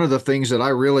 one of the things that I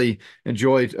really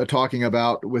enjoy talking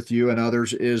about with you and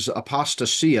others is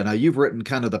apostasia. Now, you've written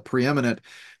kind of the preeminent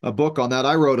book on that.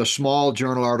 I wrote a small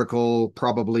journal article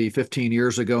probably 15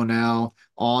 years ago now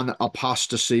on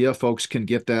apostasia. Folks can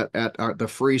get that at the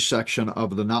free section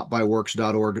of the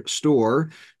notbyworks.org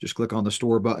store. Just click on the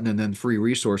store button and then free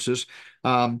resources.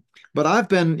 But I've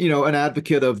been, an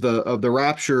advocate of the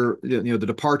rapture, the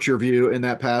departure view in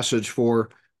that passage for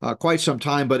quite some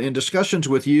time. But in discussions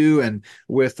with you and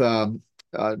with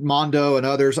Mondo and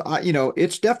others,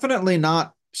 it's definitely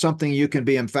not something you can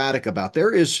be emphatic about.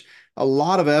 There is a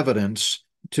lot of evidence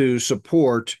to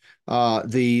support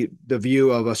the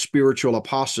view of a spiritual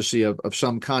apostasy of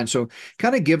some kind. So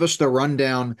kind of give us the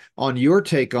rundown on your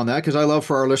take on that, because I love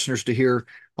for our listeners to hear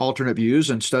alternate views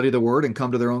and study the Word and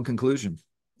come to their own conclusion.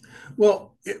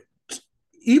 Well,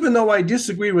 even though I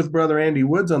disagree with Brother Andy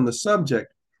Woods on the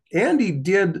subject, Andy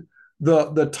did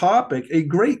the topic a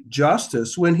great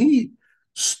justice when he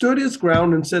stood his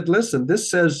ground and said, listen,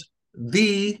 this says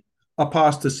the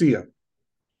apostasia.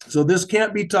 So this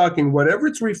can't be talking, whatever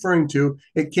it's referring to,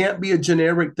 it can't be a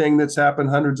generic thing that's happened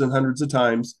hundreds and hundreds of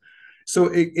times. So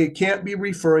it can't be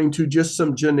referring to just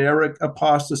some generic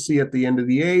apostasy at the end of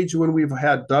the age when we've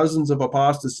had dozens of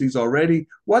apostasies already.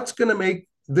 What's going to make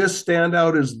this stand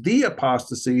out as the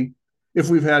apostasy if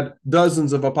we've had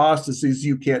dozens of apostasies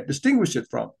you can't distinguish it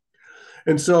from?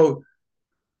 And so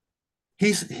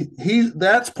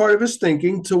that's part of his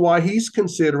thinking to why he's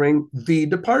considering the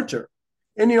departure.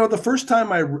 And, the first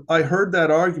time I heard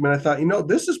that argument, I thought,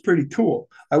 this is pretty cool.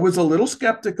 I was a little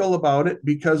skeptical about it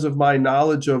because of my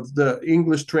knowledge of the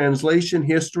English translation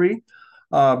history,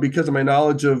 because of my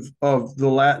knowledge of the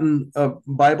Latin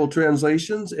Bible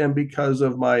translations, and because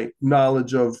of my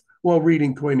knowledge of,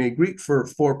 reading Koine Greek for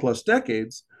 4+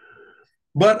 decades.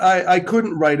 but I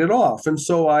couldn't write it off. And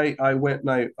so I went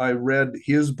and I read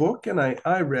his book, and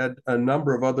I read a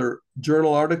number of other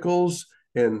journal articles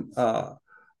and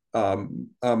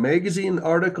magazine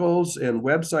articles and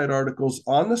website articles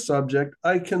on the subject.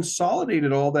 I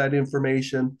consolidated all that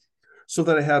information so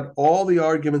that I had all the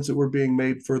arguments that were being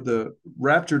made for the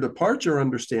rapture departure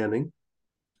understanding.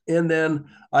 And then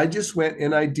I just went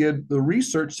and I did the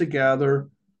research to gather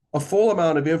a full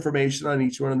amount of information on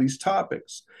each one of these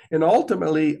topics. And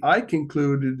ultimately, I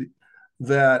concluded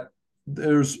that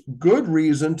there's good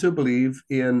reason to believe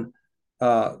in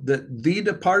that the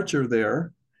departure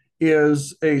there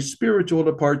is a spiritual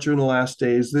departure in the last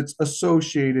days that's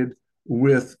associated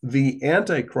with the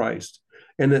Antichrist.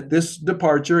 And that this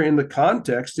departure, in the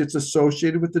context, it's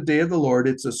associated with the day of the Lord,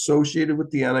 it's associated with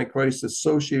the Antichrist,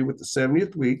 associated with the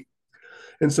 70th week.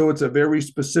 And so it's a very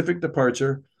specific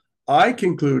departure. I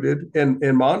concluded, and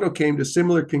Mondo came to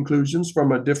similar conclusions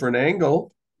from a different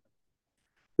angle,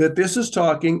 that this is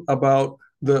talking about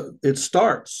the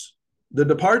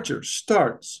departure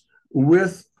starts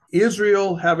with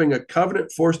Israel having a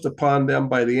covenant forced upon them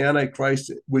by the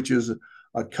Antichrist, which is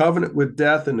a covenant with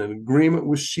death and an agreement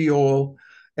with Sheol,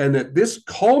 and that this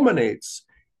culminates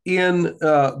in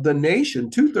the nation,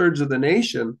 2/3 of the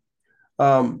nation,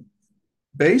 um,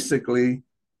 basically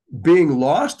being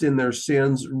lost in their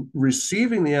sins,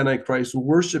 receiving the Antichrist,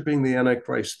 worshiping the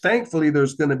Antichrist. Thankfully,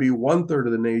 there's going to be 1/3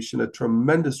 of the nation, a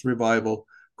tremendous revival,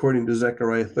 according to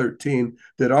Zechariah 13,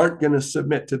 that aren't going to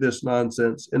submit to this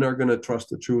nonsense and are going to trust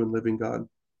the true and living God.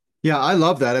 Yeah, I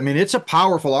love that. I mean, it's a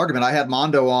powerful argument. I had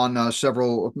Mondo on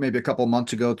maybe a couple of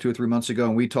months ago, 2 or 3 months ago,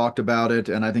 and we talked about it.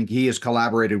 And I think he has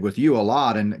collaborated with you a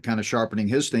lot and kind of sharpening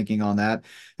his thinking on that.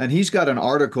 And he's got an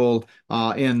article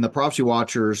in the Prophecy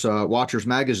Watchers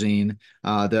magazine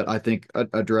that I think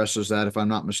addresses that, if I'm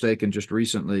not mistaken, just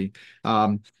recently.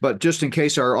 But just in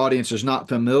case our audience is not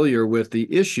familiar with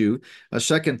the issue,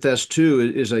 2 Thess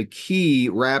 2 is a key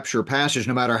rapture passage,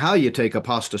 no matter how you take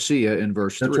apostasia in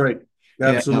verse That's 3. right.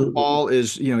 And Absolutely. Paul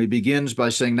is, he begins by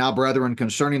saying, now, brethren,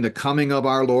 concerning the coming of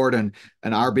our Lord and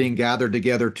our being gathered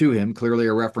together to him, clearly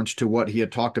a reference to what he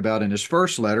had talked about in his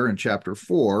first letter in chapter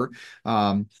 4,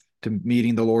 to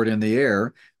meeting the Lord in the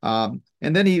air. And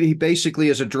then he basically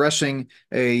is addressing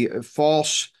a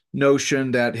false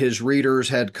notion that his readers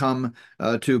had come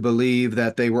to believe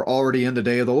that they were already in the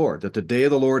day of the Lord, that the day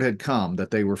of the Lord had come, that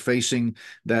they were facing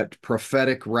that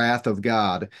prophetic wrath of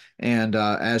God. And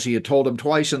as he had told them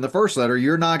twice in the first letter,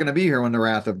 you're not going to be here when the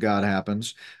wrath of God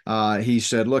happens. He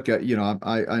said, look,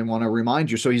 I want to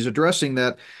remind you. So he's addressing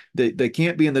that they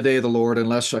can't be in the day of the Lord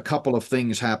unless a couple of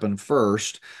things happen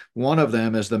first. One of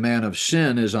them is the man of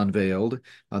sin is unveiled,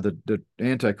 the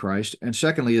Antichrist. And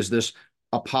secondly is this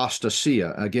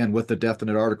apostasia, again, with the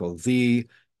definite article, the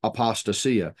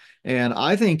apostasia. And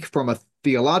I think from a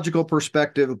theological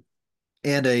perspective,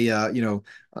 and a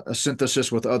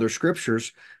synthesis with other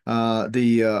scriptures,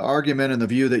 the argument and the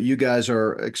view that you guys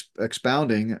are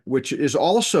expounding, which is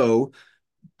also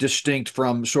distinct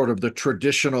from sort of the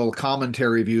traditional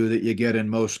commentary view that you get in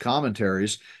most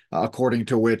commentaries, according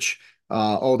to which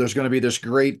there's going to be this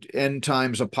great end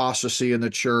times apostasy in the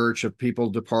church of people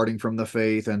departing from the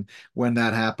faith, and when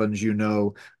that happens,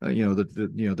 the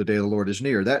day of the Lord is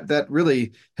near. That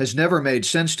really has never made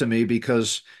sense to me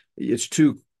because it's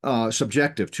too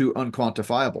subjective, too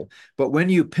unquantifiable. But when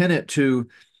you pin it to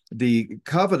the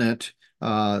covenant,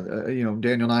 Daniel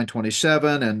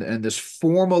 9:27, and this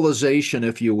formalization,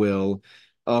 if you will,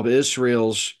 of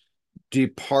Israel's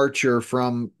departure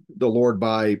from the Lord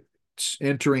by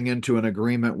entering into an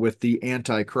agreement with the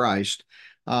Antichrist,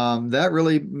 that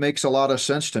really makes a lot of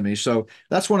sense to me. So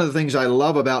that's one of the things I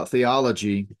love about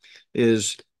theology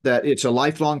is that it's a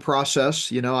lifelong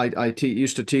process. I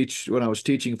used to teach when I was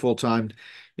teaching full time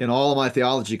in all of my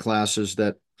theology classes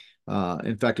that,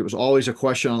 in fact, it was always a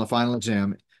question on the final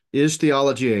exam: is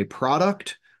theology a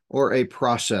product or a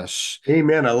process?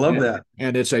 Amen. I love that.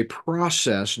 And it's a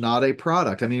process, not a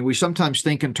product. I mean, we sometimes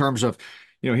think in terms of,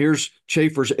 here's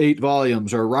Chafer's 8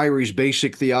 volumes or Ryrie's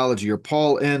Basic Theology or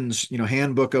Paul Enns,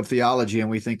 Handbook of Theology, and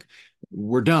we think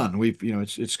we're done.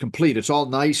 It's complete. It's all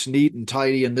nice, neat, and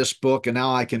tidy in this book, and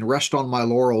now I can rest on my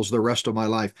laurels the rest of my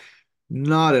life.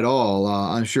 Not at all.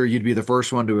 I'm sure you'd be the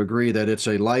first one to agree that it's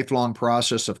a lifelong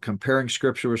process of comparing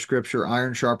scripture with scripture,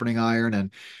 iron sharpening iron, and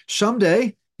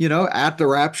someday, at the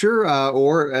rapture,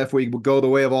 or if we go the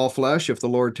way of all flesh, if the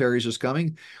Lord tarries is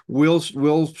coming, we'll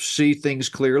see things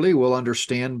clearly. We'll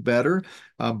understand better.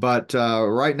 But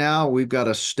right now, we've got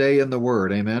to stay in the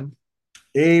Word. Amen.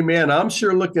 Amen. I'm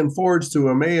sure looking forward to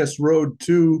Emmaus Road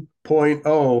 2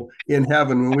 2.0 in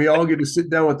heaven when we all get to sit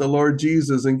down with the Lord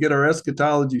Jesus and get our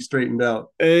eschatology straightened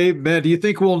out. Amen. Do you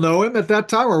think we'll know him at that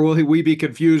time, or will we be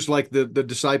confused like the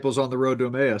disciples on the road to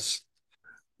Emmaus?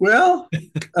 Well,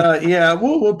 yeah,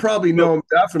 we'll probably know Nope.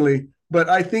 him definitely, but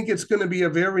I think it's going to be a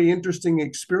very interesting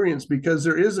experience because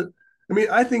there isn't. I mean,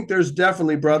 I think there's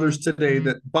definitely brothers today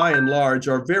that, by and large,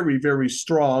 are very, very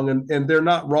strong, and they're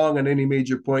not wrong on any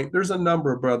major point. There's a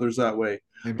number of brothers that way,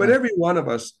 but Amen. every one of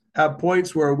us have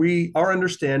points where our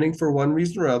understanding, for one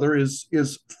reason or other, is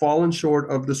fallen short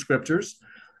of the scriptures,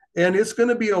 and it's going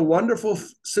to be a wonderful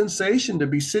sensation to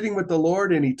be sitting with the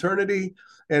Lord in eternity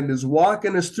and is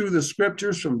walking us through the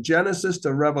scriptures from Genesis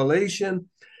to Revelation.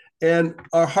 And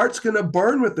our heart's going to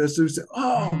burn with this. Say,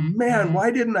 oh man,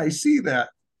 why didn't I see that?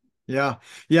 Yeah,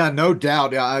 yeah, no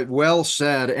doubt. Well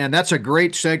said. And that's a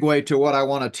great segue to what I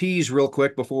want to tease real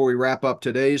quick before we wrap up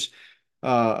today's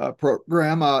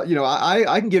program.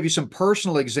 I can give you some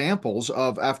personal examples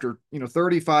of after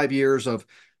 35 years of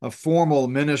formal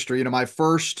ministry. My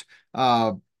first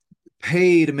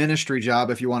paid ministry job,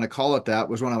 if you want to call it that,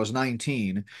 was when I was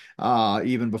 19,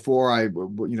 even before I,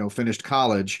 finished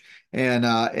college.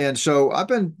 And so I've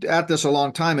been at this a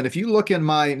long time. And if you look in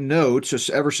my notes, just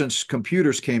ever since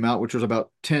computers came out, which was about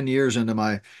 10 years into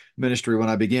my ministry when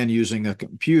I began using a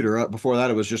computer. Before that,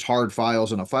 it was just hard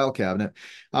files in a file cabinet.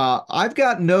 I've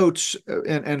got notes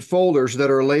and folders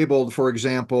that are labeled, for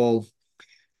example,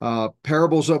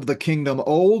 parables of the kingdom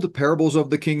old, parables of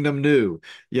the kingdom new,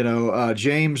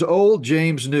 James old,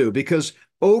 James new, because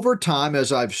over time,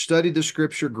 as I've studied the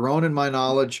scripture, grown in my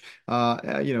knowledge,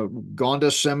 gone to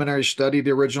seminary, studied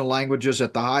the original languages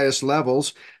at the highest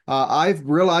levels, I've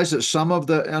realized that some of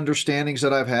the understandings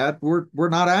that I've had were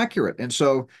not accurate. And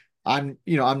so I'm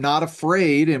not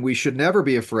afraid, and we should never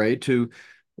be afraid to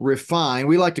refine.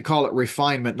 We like to call it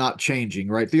refinement, not changing,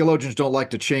 right? Theologians don't like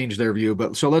to change their view,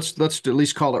 but so let's at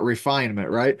least call it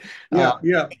refinement, right? Uh,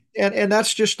 Yeah, yeah, and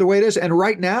that's just the way it is. And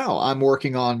right now, I'm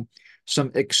working on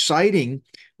some exciting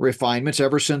refinements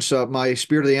ever since my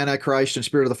Spirit of the Antichrist and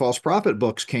Spirit of the False Prophet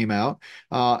books came out,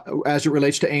 as it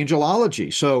relates to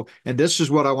angelology. So, and this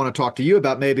is what I want to talk to you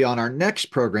about maybe on our next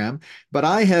program. But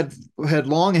I had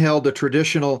long held the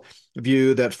traditional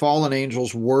view that fallen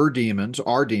angels are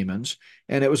demons,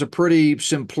 and it was a pretty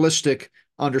simplistic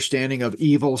understanding of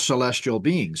evil celestial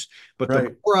beings. But the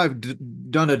right. more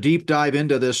I've done a deep dive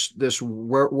into this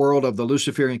world of the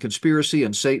Luciferian conspiracy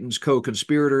and Satan's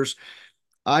co-conspirators,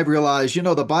 I've realized,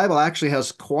 the Bible actually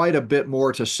has quite a bit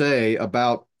more to say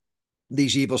about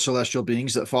these evil celestial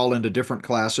beings that fall into different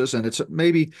classes, and it's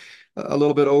maybe a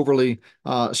little bit overly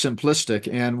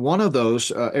simplistic. And one of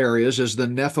those areas is the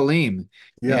Nephilim. And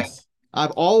Yes,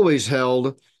 I've always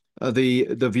held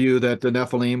the view that the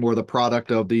Nephilim were the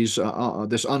product of this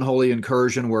unholy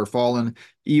incursion where fallen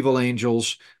evil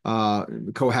angels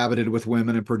cohabited with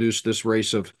women and produced this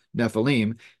race of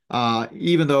Nephilim.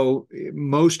 Even though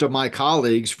most of my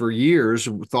colleagues for years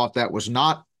thought that was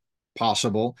not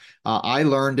possible. I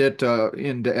learned it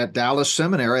at Dallas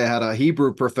Seminary. I had a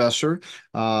Hebrew professor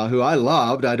who I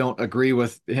loved. I don't agree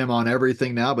with him on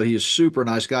everything now, but he's a super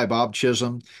nice guy, Bob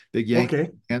Chisholm, big Yankee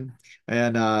okay, fan.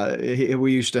 And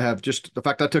we used to have just the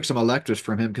fact I took some electives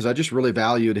from him because I just really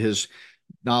valued his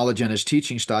knowledge and his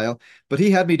teaching style. But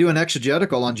he had me do an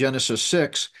exegetical on Genesis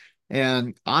 6.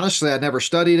 And honestly, I never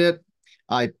studied it.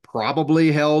 I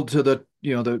probably held to the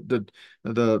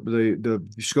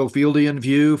Schofieldian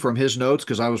view from his notes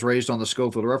because I was raised on the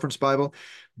Scofield Reference Bible,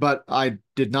 but I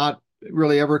did not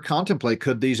really ever contemplate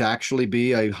could these actually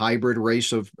be a hybrid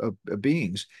race of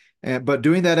beings. But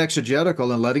doing that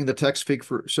exegetical and letting the text speak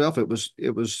for itself, it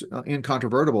was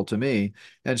incontrovertible to me.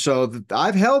 And so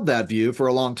I've held that view for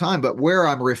a long time, but where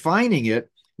I'm refining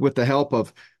it with the help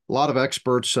of a lot of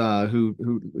experts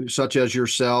who such as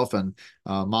yourself and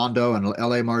Mondo and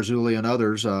L.A. Marzulli and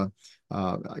others,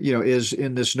 is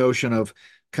in this notion of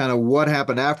kind of what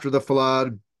happened after the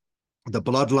flood, the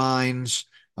bloodlines,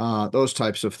 those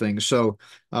types of things. So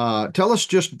tell us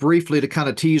just briefly to kind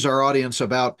of tease our audience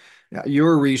about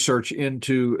your research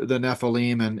into the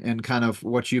Nephilim and kind of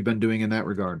what you've been doing in that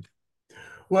regard.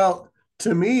 Well,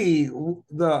 to me,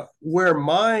 the where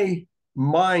my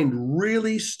mind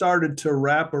really started to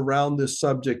wrap around this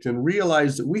subject and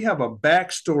realize that we have a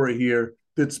backstory here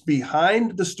that's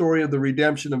behind the story of the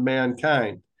redemption of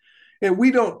mankind. And we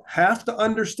don't have to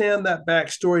understand that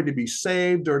backstory to be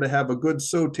saved or to have a good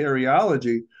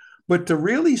soteriology, but to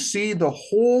really see the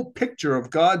whole picture of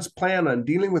God's plan on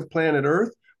dealing with planet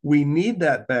Earth, we need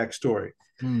that backstory.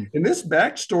 Hmm. And this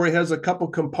backstory has a couple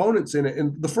components in it.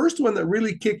 And the first one that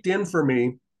really kicked in for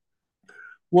me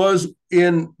was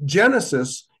in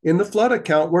Genesis. in the flood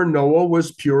account where Noah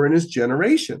was pure in his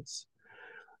generations.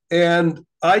 And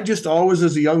I just always,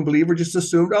 as a young believer, just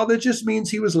assumed, oh, that just means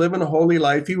he was living a holy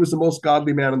life. He was the most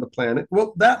godly man on the planet.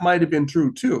 Well, that might have been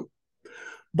true too.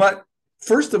 But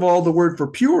first of all, the word for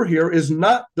pure here is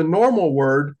not the normal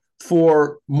word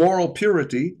for moral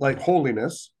purity, like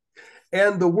holiness.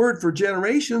 And the word for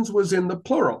generations was in the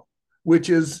plural, which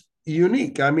is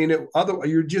unique. I mean, otherwise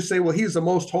you just say, well, he's the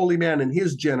most holy man in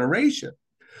his generation.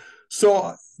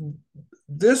 So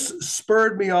this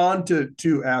spurred me on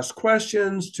to ask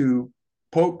questions, to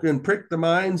poke and prick the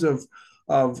minds of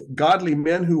godly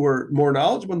men who were more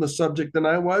knowledgeable in the subject than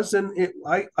I was. And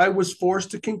I was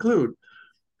forced to conclude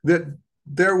that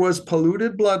there was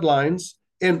polluted bloodlines,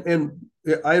 and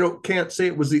can't say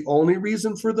it was the only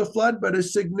reason for the flood, but a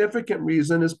significant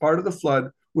reason as part of the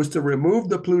flood was to remove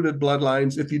the polluted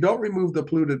bloodlines. If you don't remove the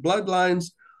polluted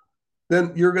bloodlines,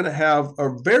 then you're going to have a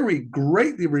very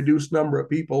greatly reduced number of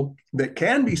people that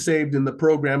can be saved in the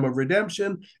program of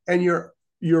redemption, and you're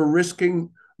risking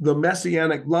the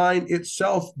messianic line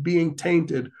itself being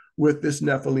tainted with this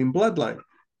Nephilim bloodline.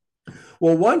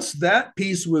 Well, once that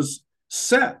piece was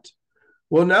set,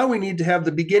 well, now we need to have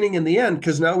the beginning and the end,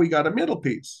 because now we got a middle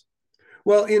piece.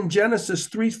 Well, in Genesis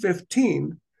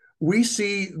 3:15, we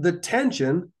see the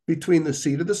tension between the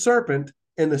seed of the serpent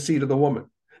and the seed of the woman.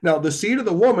 Now, the seed of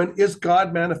the woman is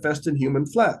God manifest in human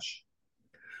flesh.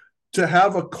 To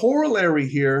have a corollary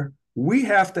here, we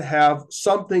have to have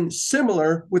something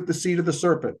similar with the seed of the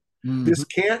serpent. Mm-hmm. This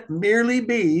can't merely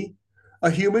be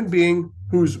a human being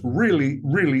who's really,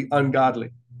 really ungodly.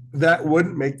 That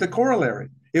wouldn't make the corollary.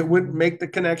 It wouldn't make the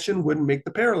connection, wouldn't make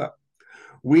the parallel.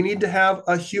 We need to have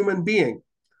a human being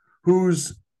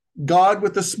who's God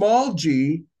with a small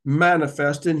g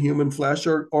manifest in human flesh,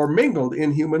 or mingled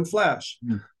in human flesh.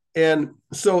 Mm. And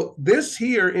so this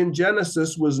here in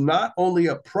Genesis was not only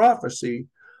a prophecy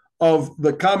of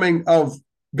the coming of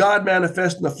God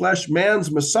manifest in the flesh,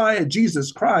 man's Messiah,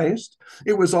 Jesus Christ.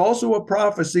 It was also a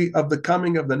prophecy of the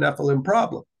coming of the Nephilim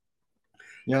problem.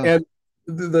 Yeah. And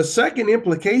the second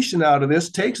implication out of this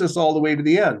takes us all the way to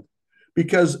the end,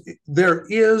 because there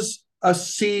is a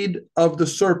seed of the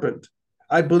serpent.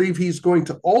 I believe he's going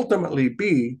to ultimately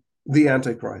be the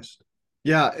Antichrist.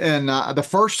 Yeah, and the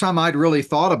first time I'd really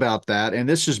thought about that, and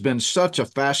this has been such a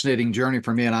fascinating journey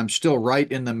for me, and I'm still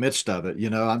right in the midst of it.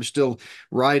 You know, I'm still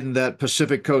riding that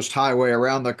Pacific Coast Highway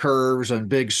around the curves and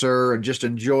Big Sur and just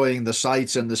enjoying the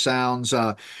sights and the sounds.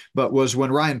 But was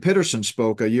when Ryan Pitterson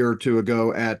spoke a year or two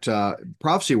ago at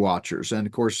Prophecy Watchers. And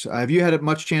of course, have you had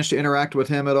much chance to interact with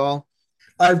him at all?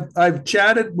 I've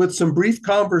chatted with some brief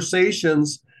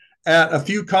conversations at a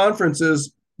few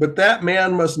conferences, but that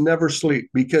man must never sleep,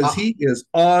 because he is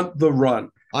on the run.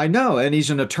 I know, and he's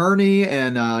an attorney,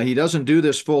 and he doesn't do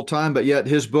this full time, but yet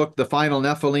his book, The Final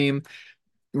Nephilim,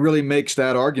 really makes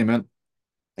that argument.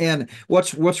 And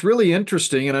what's really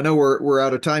interesting, and I know we're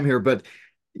out of time here, but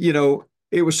you know,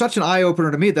 it was such an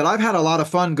eye-opener to me that I've had a lot of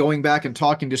fun going back and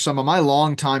talking to some of my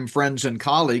longtime friends and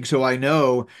colleagues who I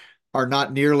know are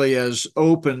not nearly as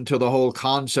open to the whole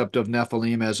concept of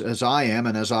Nephilim as I am,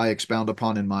 and as I expound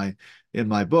upon in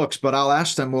my books. But I'll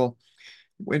ask them, well,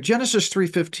 in Genesis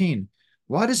 3:15,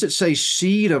 why does it say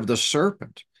seed of the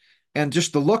serpent? And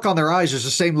just the look on their eyes is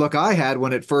the same look I had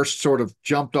when it first sort of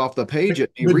jumped off the page.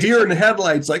 The deer in the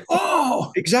headlights, like,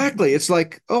 oh! Exactly. It's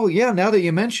like, oh, yeah, now that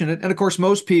you mention it. And of course,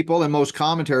 most people and most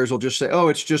commentaries will just say, oh,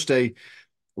 it's just a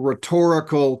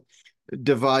rhetorical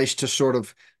device to sort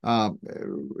of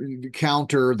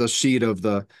counter the seed of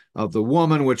the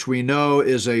woman, which we know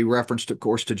is a reference, of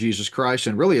course, to Jesus Christ,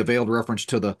 and really a veiled reference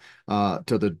to the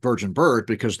virgin birth,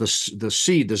 because the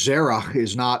seed, the zerach,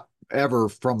 is not ever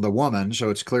from the woman, so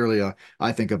it's clearly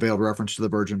I think a veiled reference to the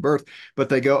virgin birth. But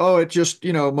they go, oh, it just,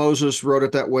 Moses wrote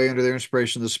it that way under the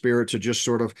inspiration of the Spirit to just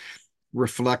sort of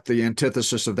reflect the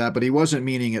antithesis of that, but he wasn't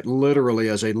meaning it literally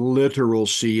as a literal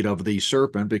seed of the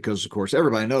serpent, because of course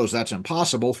everybody knows that's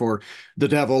impossible for the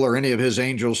devil or any of his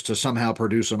angels to somehow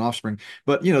produce an offspring.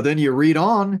 But then you read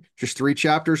on just 3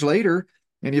 chapters later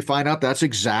and you find out that's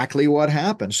exactly what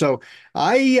happened. So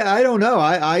I don't know.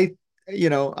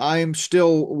 I'm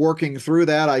still working through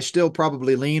that. I still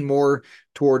probably lean more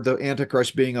toward the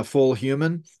Antichrist being a full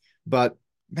human, but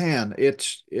man,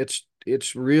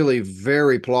 it's really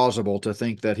very plausible to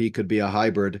think that he could be a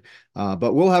hybrid.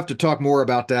 But we'll have to talk more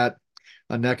about that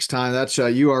next time. That's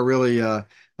you are really a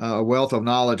wealth of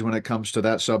knowledge when it comes to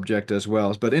that subject as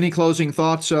well. But any closing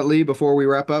thoughts, Lee, before we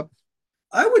wrap up?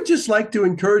 I would just like to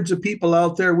encourage the people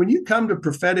out there, when you come to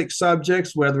prophetic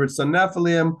subjects, whether it's the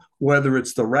Nephilim, whether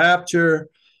it's the rapture,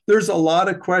 There's a lot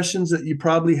of questions that you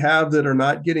probably have that are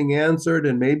not getting answered,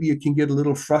 and maybe you can get a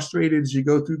little frustrated as you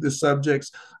go through the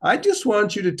subjects. I just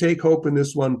want you to take hope in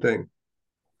this one thing.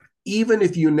 Even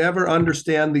if you never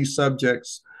understand these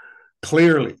subjects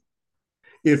clearly,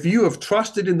 if you have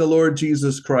trusted in the Lord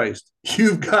Jesus Christ,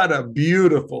 you've got a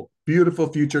beautiful,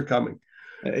 beautiful future coming.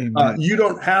 Amen. You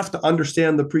don't have to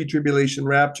understand the pre tribulation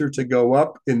rapture to go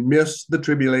up and miss the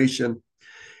tribulation.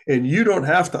 And you don't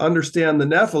have to understand the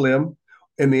Nephilim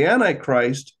and the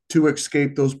Antichrist to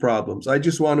escape those problems. I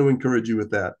just want to encourage you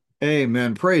with that.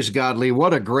 Amen. Praise God, Lee.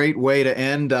 What a great way to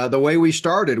end the way we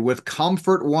started, with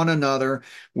comfort one another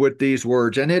with these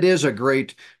words. And it is a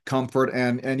great comfort.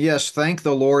 And yes, thank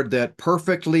the Lord that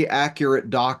perfectly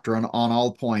accurate doctrine on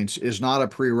all points is not a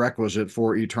prerequisite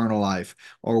for eternal life,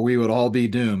 or we would all be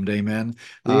doomed. Amen.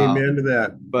 Amen to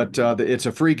that. But it's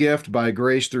a free gift by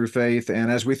grace through faith.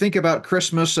 And as we think about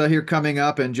Christmas here coming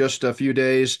up in just a few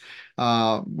days,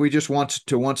 we just want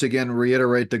to once again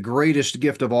reiterate the greatest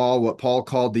gift of all, what Paul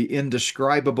called the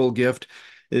indescribable gift,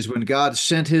 is when God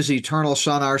sent his eternal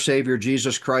Son, our Savior,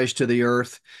 Jesus Christ, to the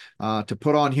earth to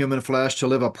put on human flesh, to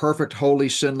live a perfect, holy,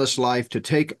 sinless life, to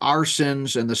take our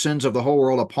sins and the sins of the whole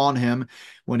world upon him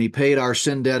when he paid our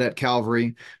sin debt at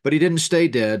Calvary. But he didn't stay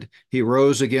dead. He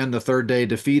rose again the third day,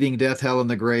 defeating death, hell, and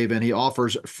the grave, and he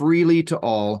offers freely to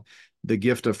all the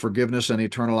gift of forgiveness and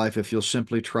eternal life if you'll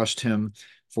simply trust him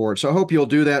for it. So I hope you'll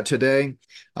do that today.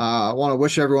 I want to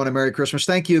wish everyone a Merry Christmas.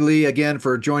 Thank you, Lee, again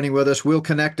for joining with us. We'll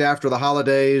connect after the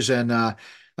holidays. And I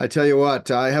tell you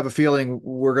what, I have a feeling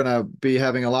we're going to be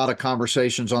having a lot of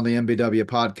conversations on the MBW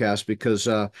podcast, because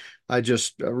I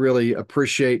just really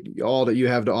appreciate all that you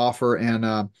have to offer. And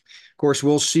of course,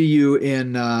 we'll see you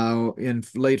in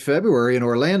late February in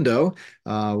Orlando.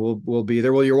 We'll be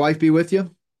there. Will your wife be with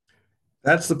you?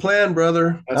 That's the plan,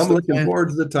 brother. That's I'm the looking plan. forward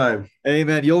to the time.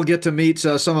 Amen. You'll get to meet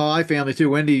some of my family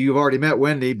too. Wendy, you've already met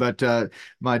Wendy, but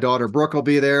my daughter Brooke will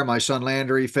be there. My son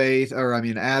Landry,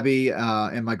 Abby,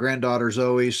 and my granddaughter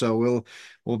Zoe. So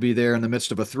we'll be there in the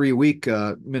midst of a 3-week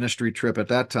ministry trip at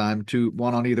that time,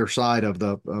 one on either side of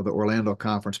the Orlando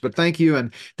conference. But thank you,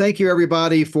 and thank you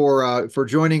everybody for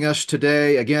joining us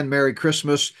today. Again, Merry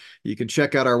Christmas. You can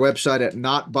check out our website at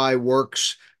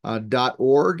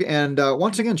notbyworks.org. And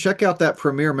once again, check out that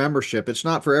Premier membership. It's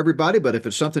not for everybody, but if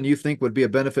it's something you think would be a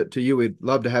benefit to you, we'd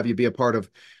love to have you be a part of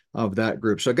that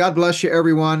group. So God bless you,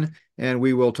 everyone, and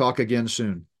we will talk again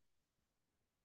soon.